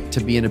Robin Wright to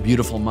be in A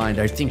Beautiful Mind.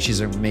 I think she's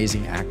an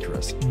amazing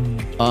actress,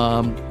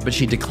 but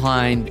she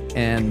declined,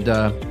 and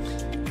I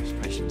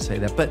shouldn't say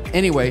that. But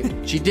anyway,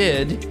 she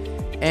did,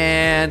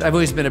 and I've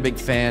always been a big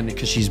fan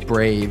because she's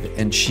brave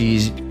and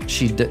she's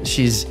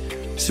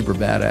super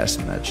badass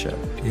in that show.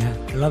 Yeah,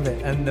 I love it.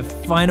 And the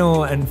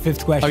final and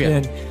 5th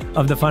question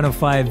of the final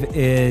 5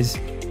 is,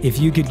 if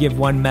you could give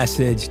one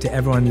message to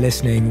everyone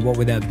listening, what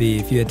would that be?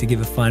 If you had to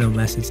give a final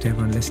message to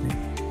everyone listening.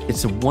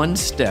 It's a 1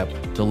 step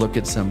to look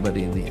at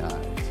somebody in the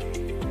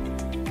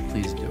eyes.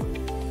 Please do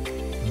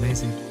it.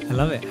 Amazing. I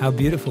love it. How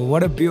beautiful.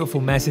 What a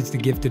beautiful message to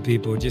give to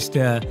people. Just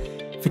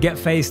forget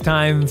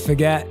FaceTime,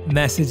 forget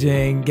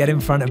messaging, get in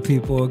front of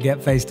people,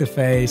 get face to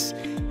face,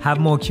 have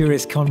more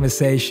curious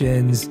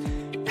conversations.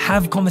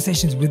 Have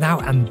conversations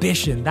without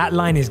ambition. That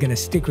line is going to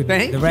stick with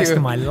me the rest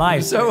of my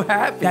life. I'm so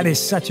happy. That is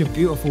such a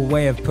beautiful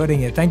way of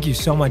putting it. Thank you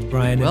so much,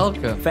 Brian.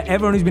 Welcome. And for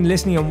everyone who's been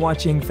listening and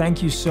watching,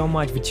 thank you so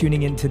much for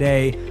tuning in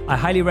today. I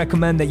highly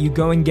recommend that you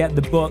go and get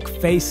the book,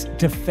 Face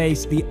to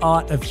Face, The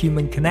Art of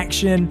Human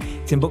Connection.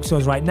 It's in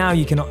bookstores right now.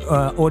 You can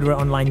order it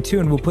online too,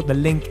 and we'll put the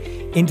link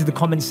into the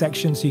comments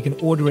section so you can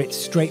order it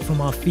straight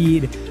from our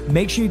feed.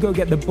 Make sure you go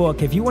get the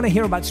book. If you want to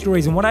hear about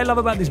stories, and what I love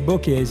about this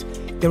book is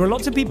there are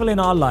lots of people in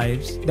our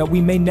lives that we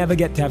may never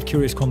get to have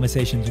curious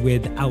conversations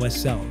with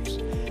ourselves.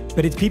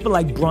 But it's people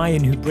like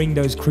Brian who bring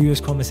those curious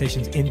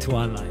conversations into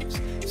our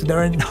lives. So there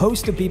are a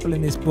host of people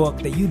in this book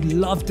that you'd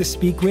love to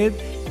speak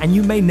with, and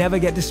you may never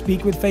get to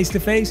speak with face to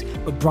face,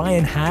 but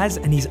Brian has,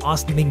 and he's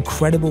asked them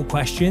incredible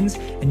questions,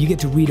 and you get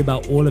to read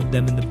about all of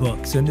them in the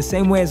book. So in the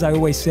same way as I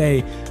always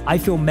say, I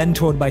feel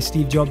mentored by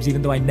Steve Jobs,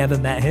 even though I never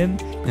met him,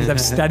 because I've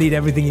studied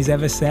everything he's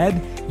ever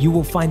said. You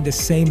will find the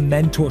same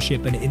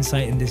mentorship and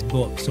insight in this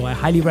book. So I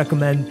highly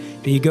recommend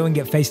that you go and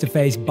get Face to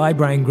Face by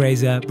Brian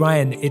Grazer.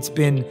 Brian, it's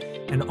been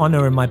an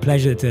honor and my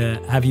pleasure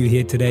to have you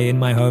here today in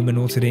my home and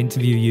also to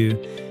interview you.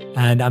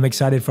 And I'm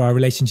excited for our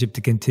relationship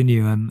to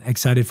continue. I'm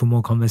excited for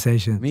more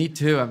conversations. Me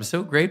too. I'm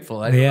so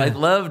grateful. I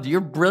loved, you're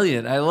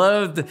brilliant. I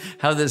loved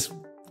how this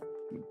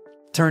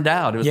turned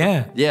out. It was,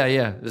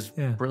 It was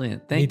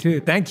brilliant. Me too.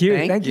 Thank you.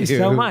 Thank you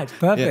so much.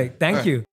 Perfect. Thank you.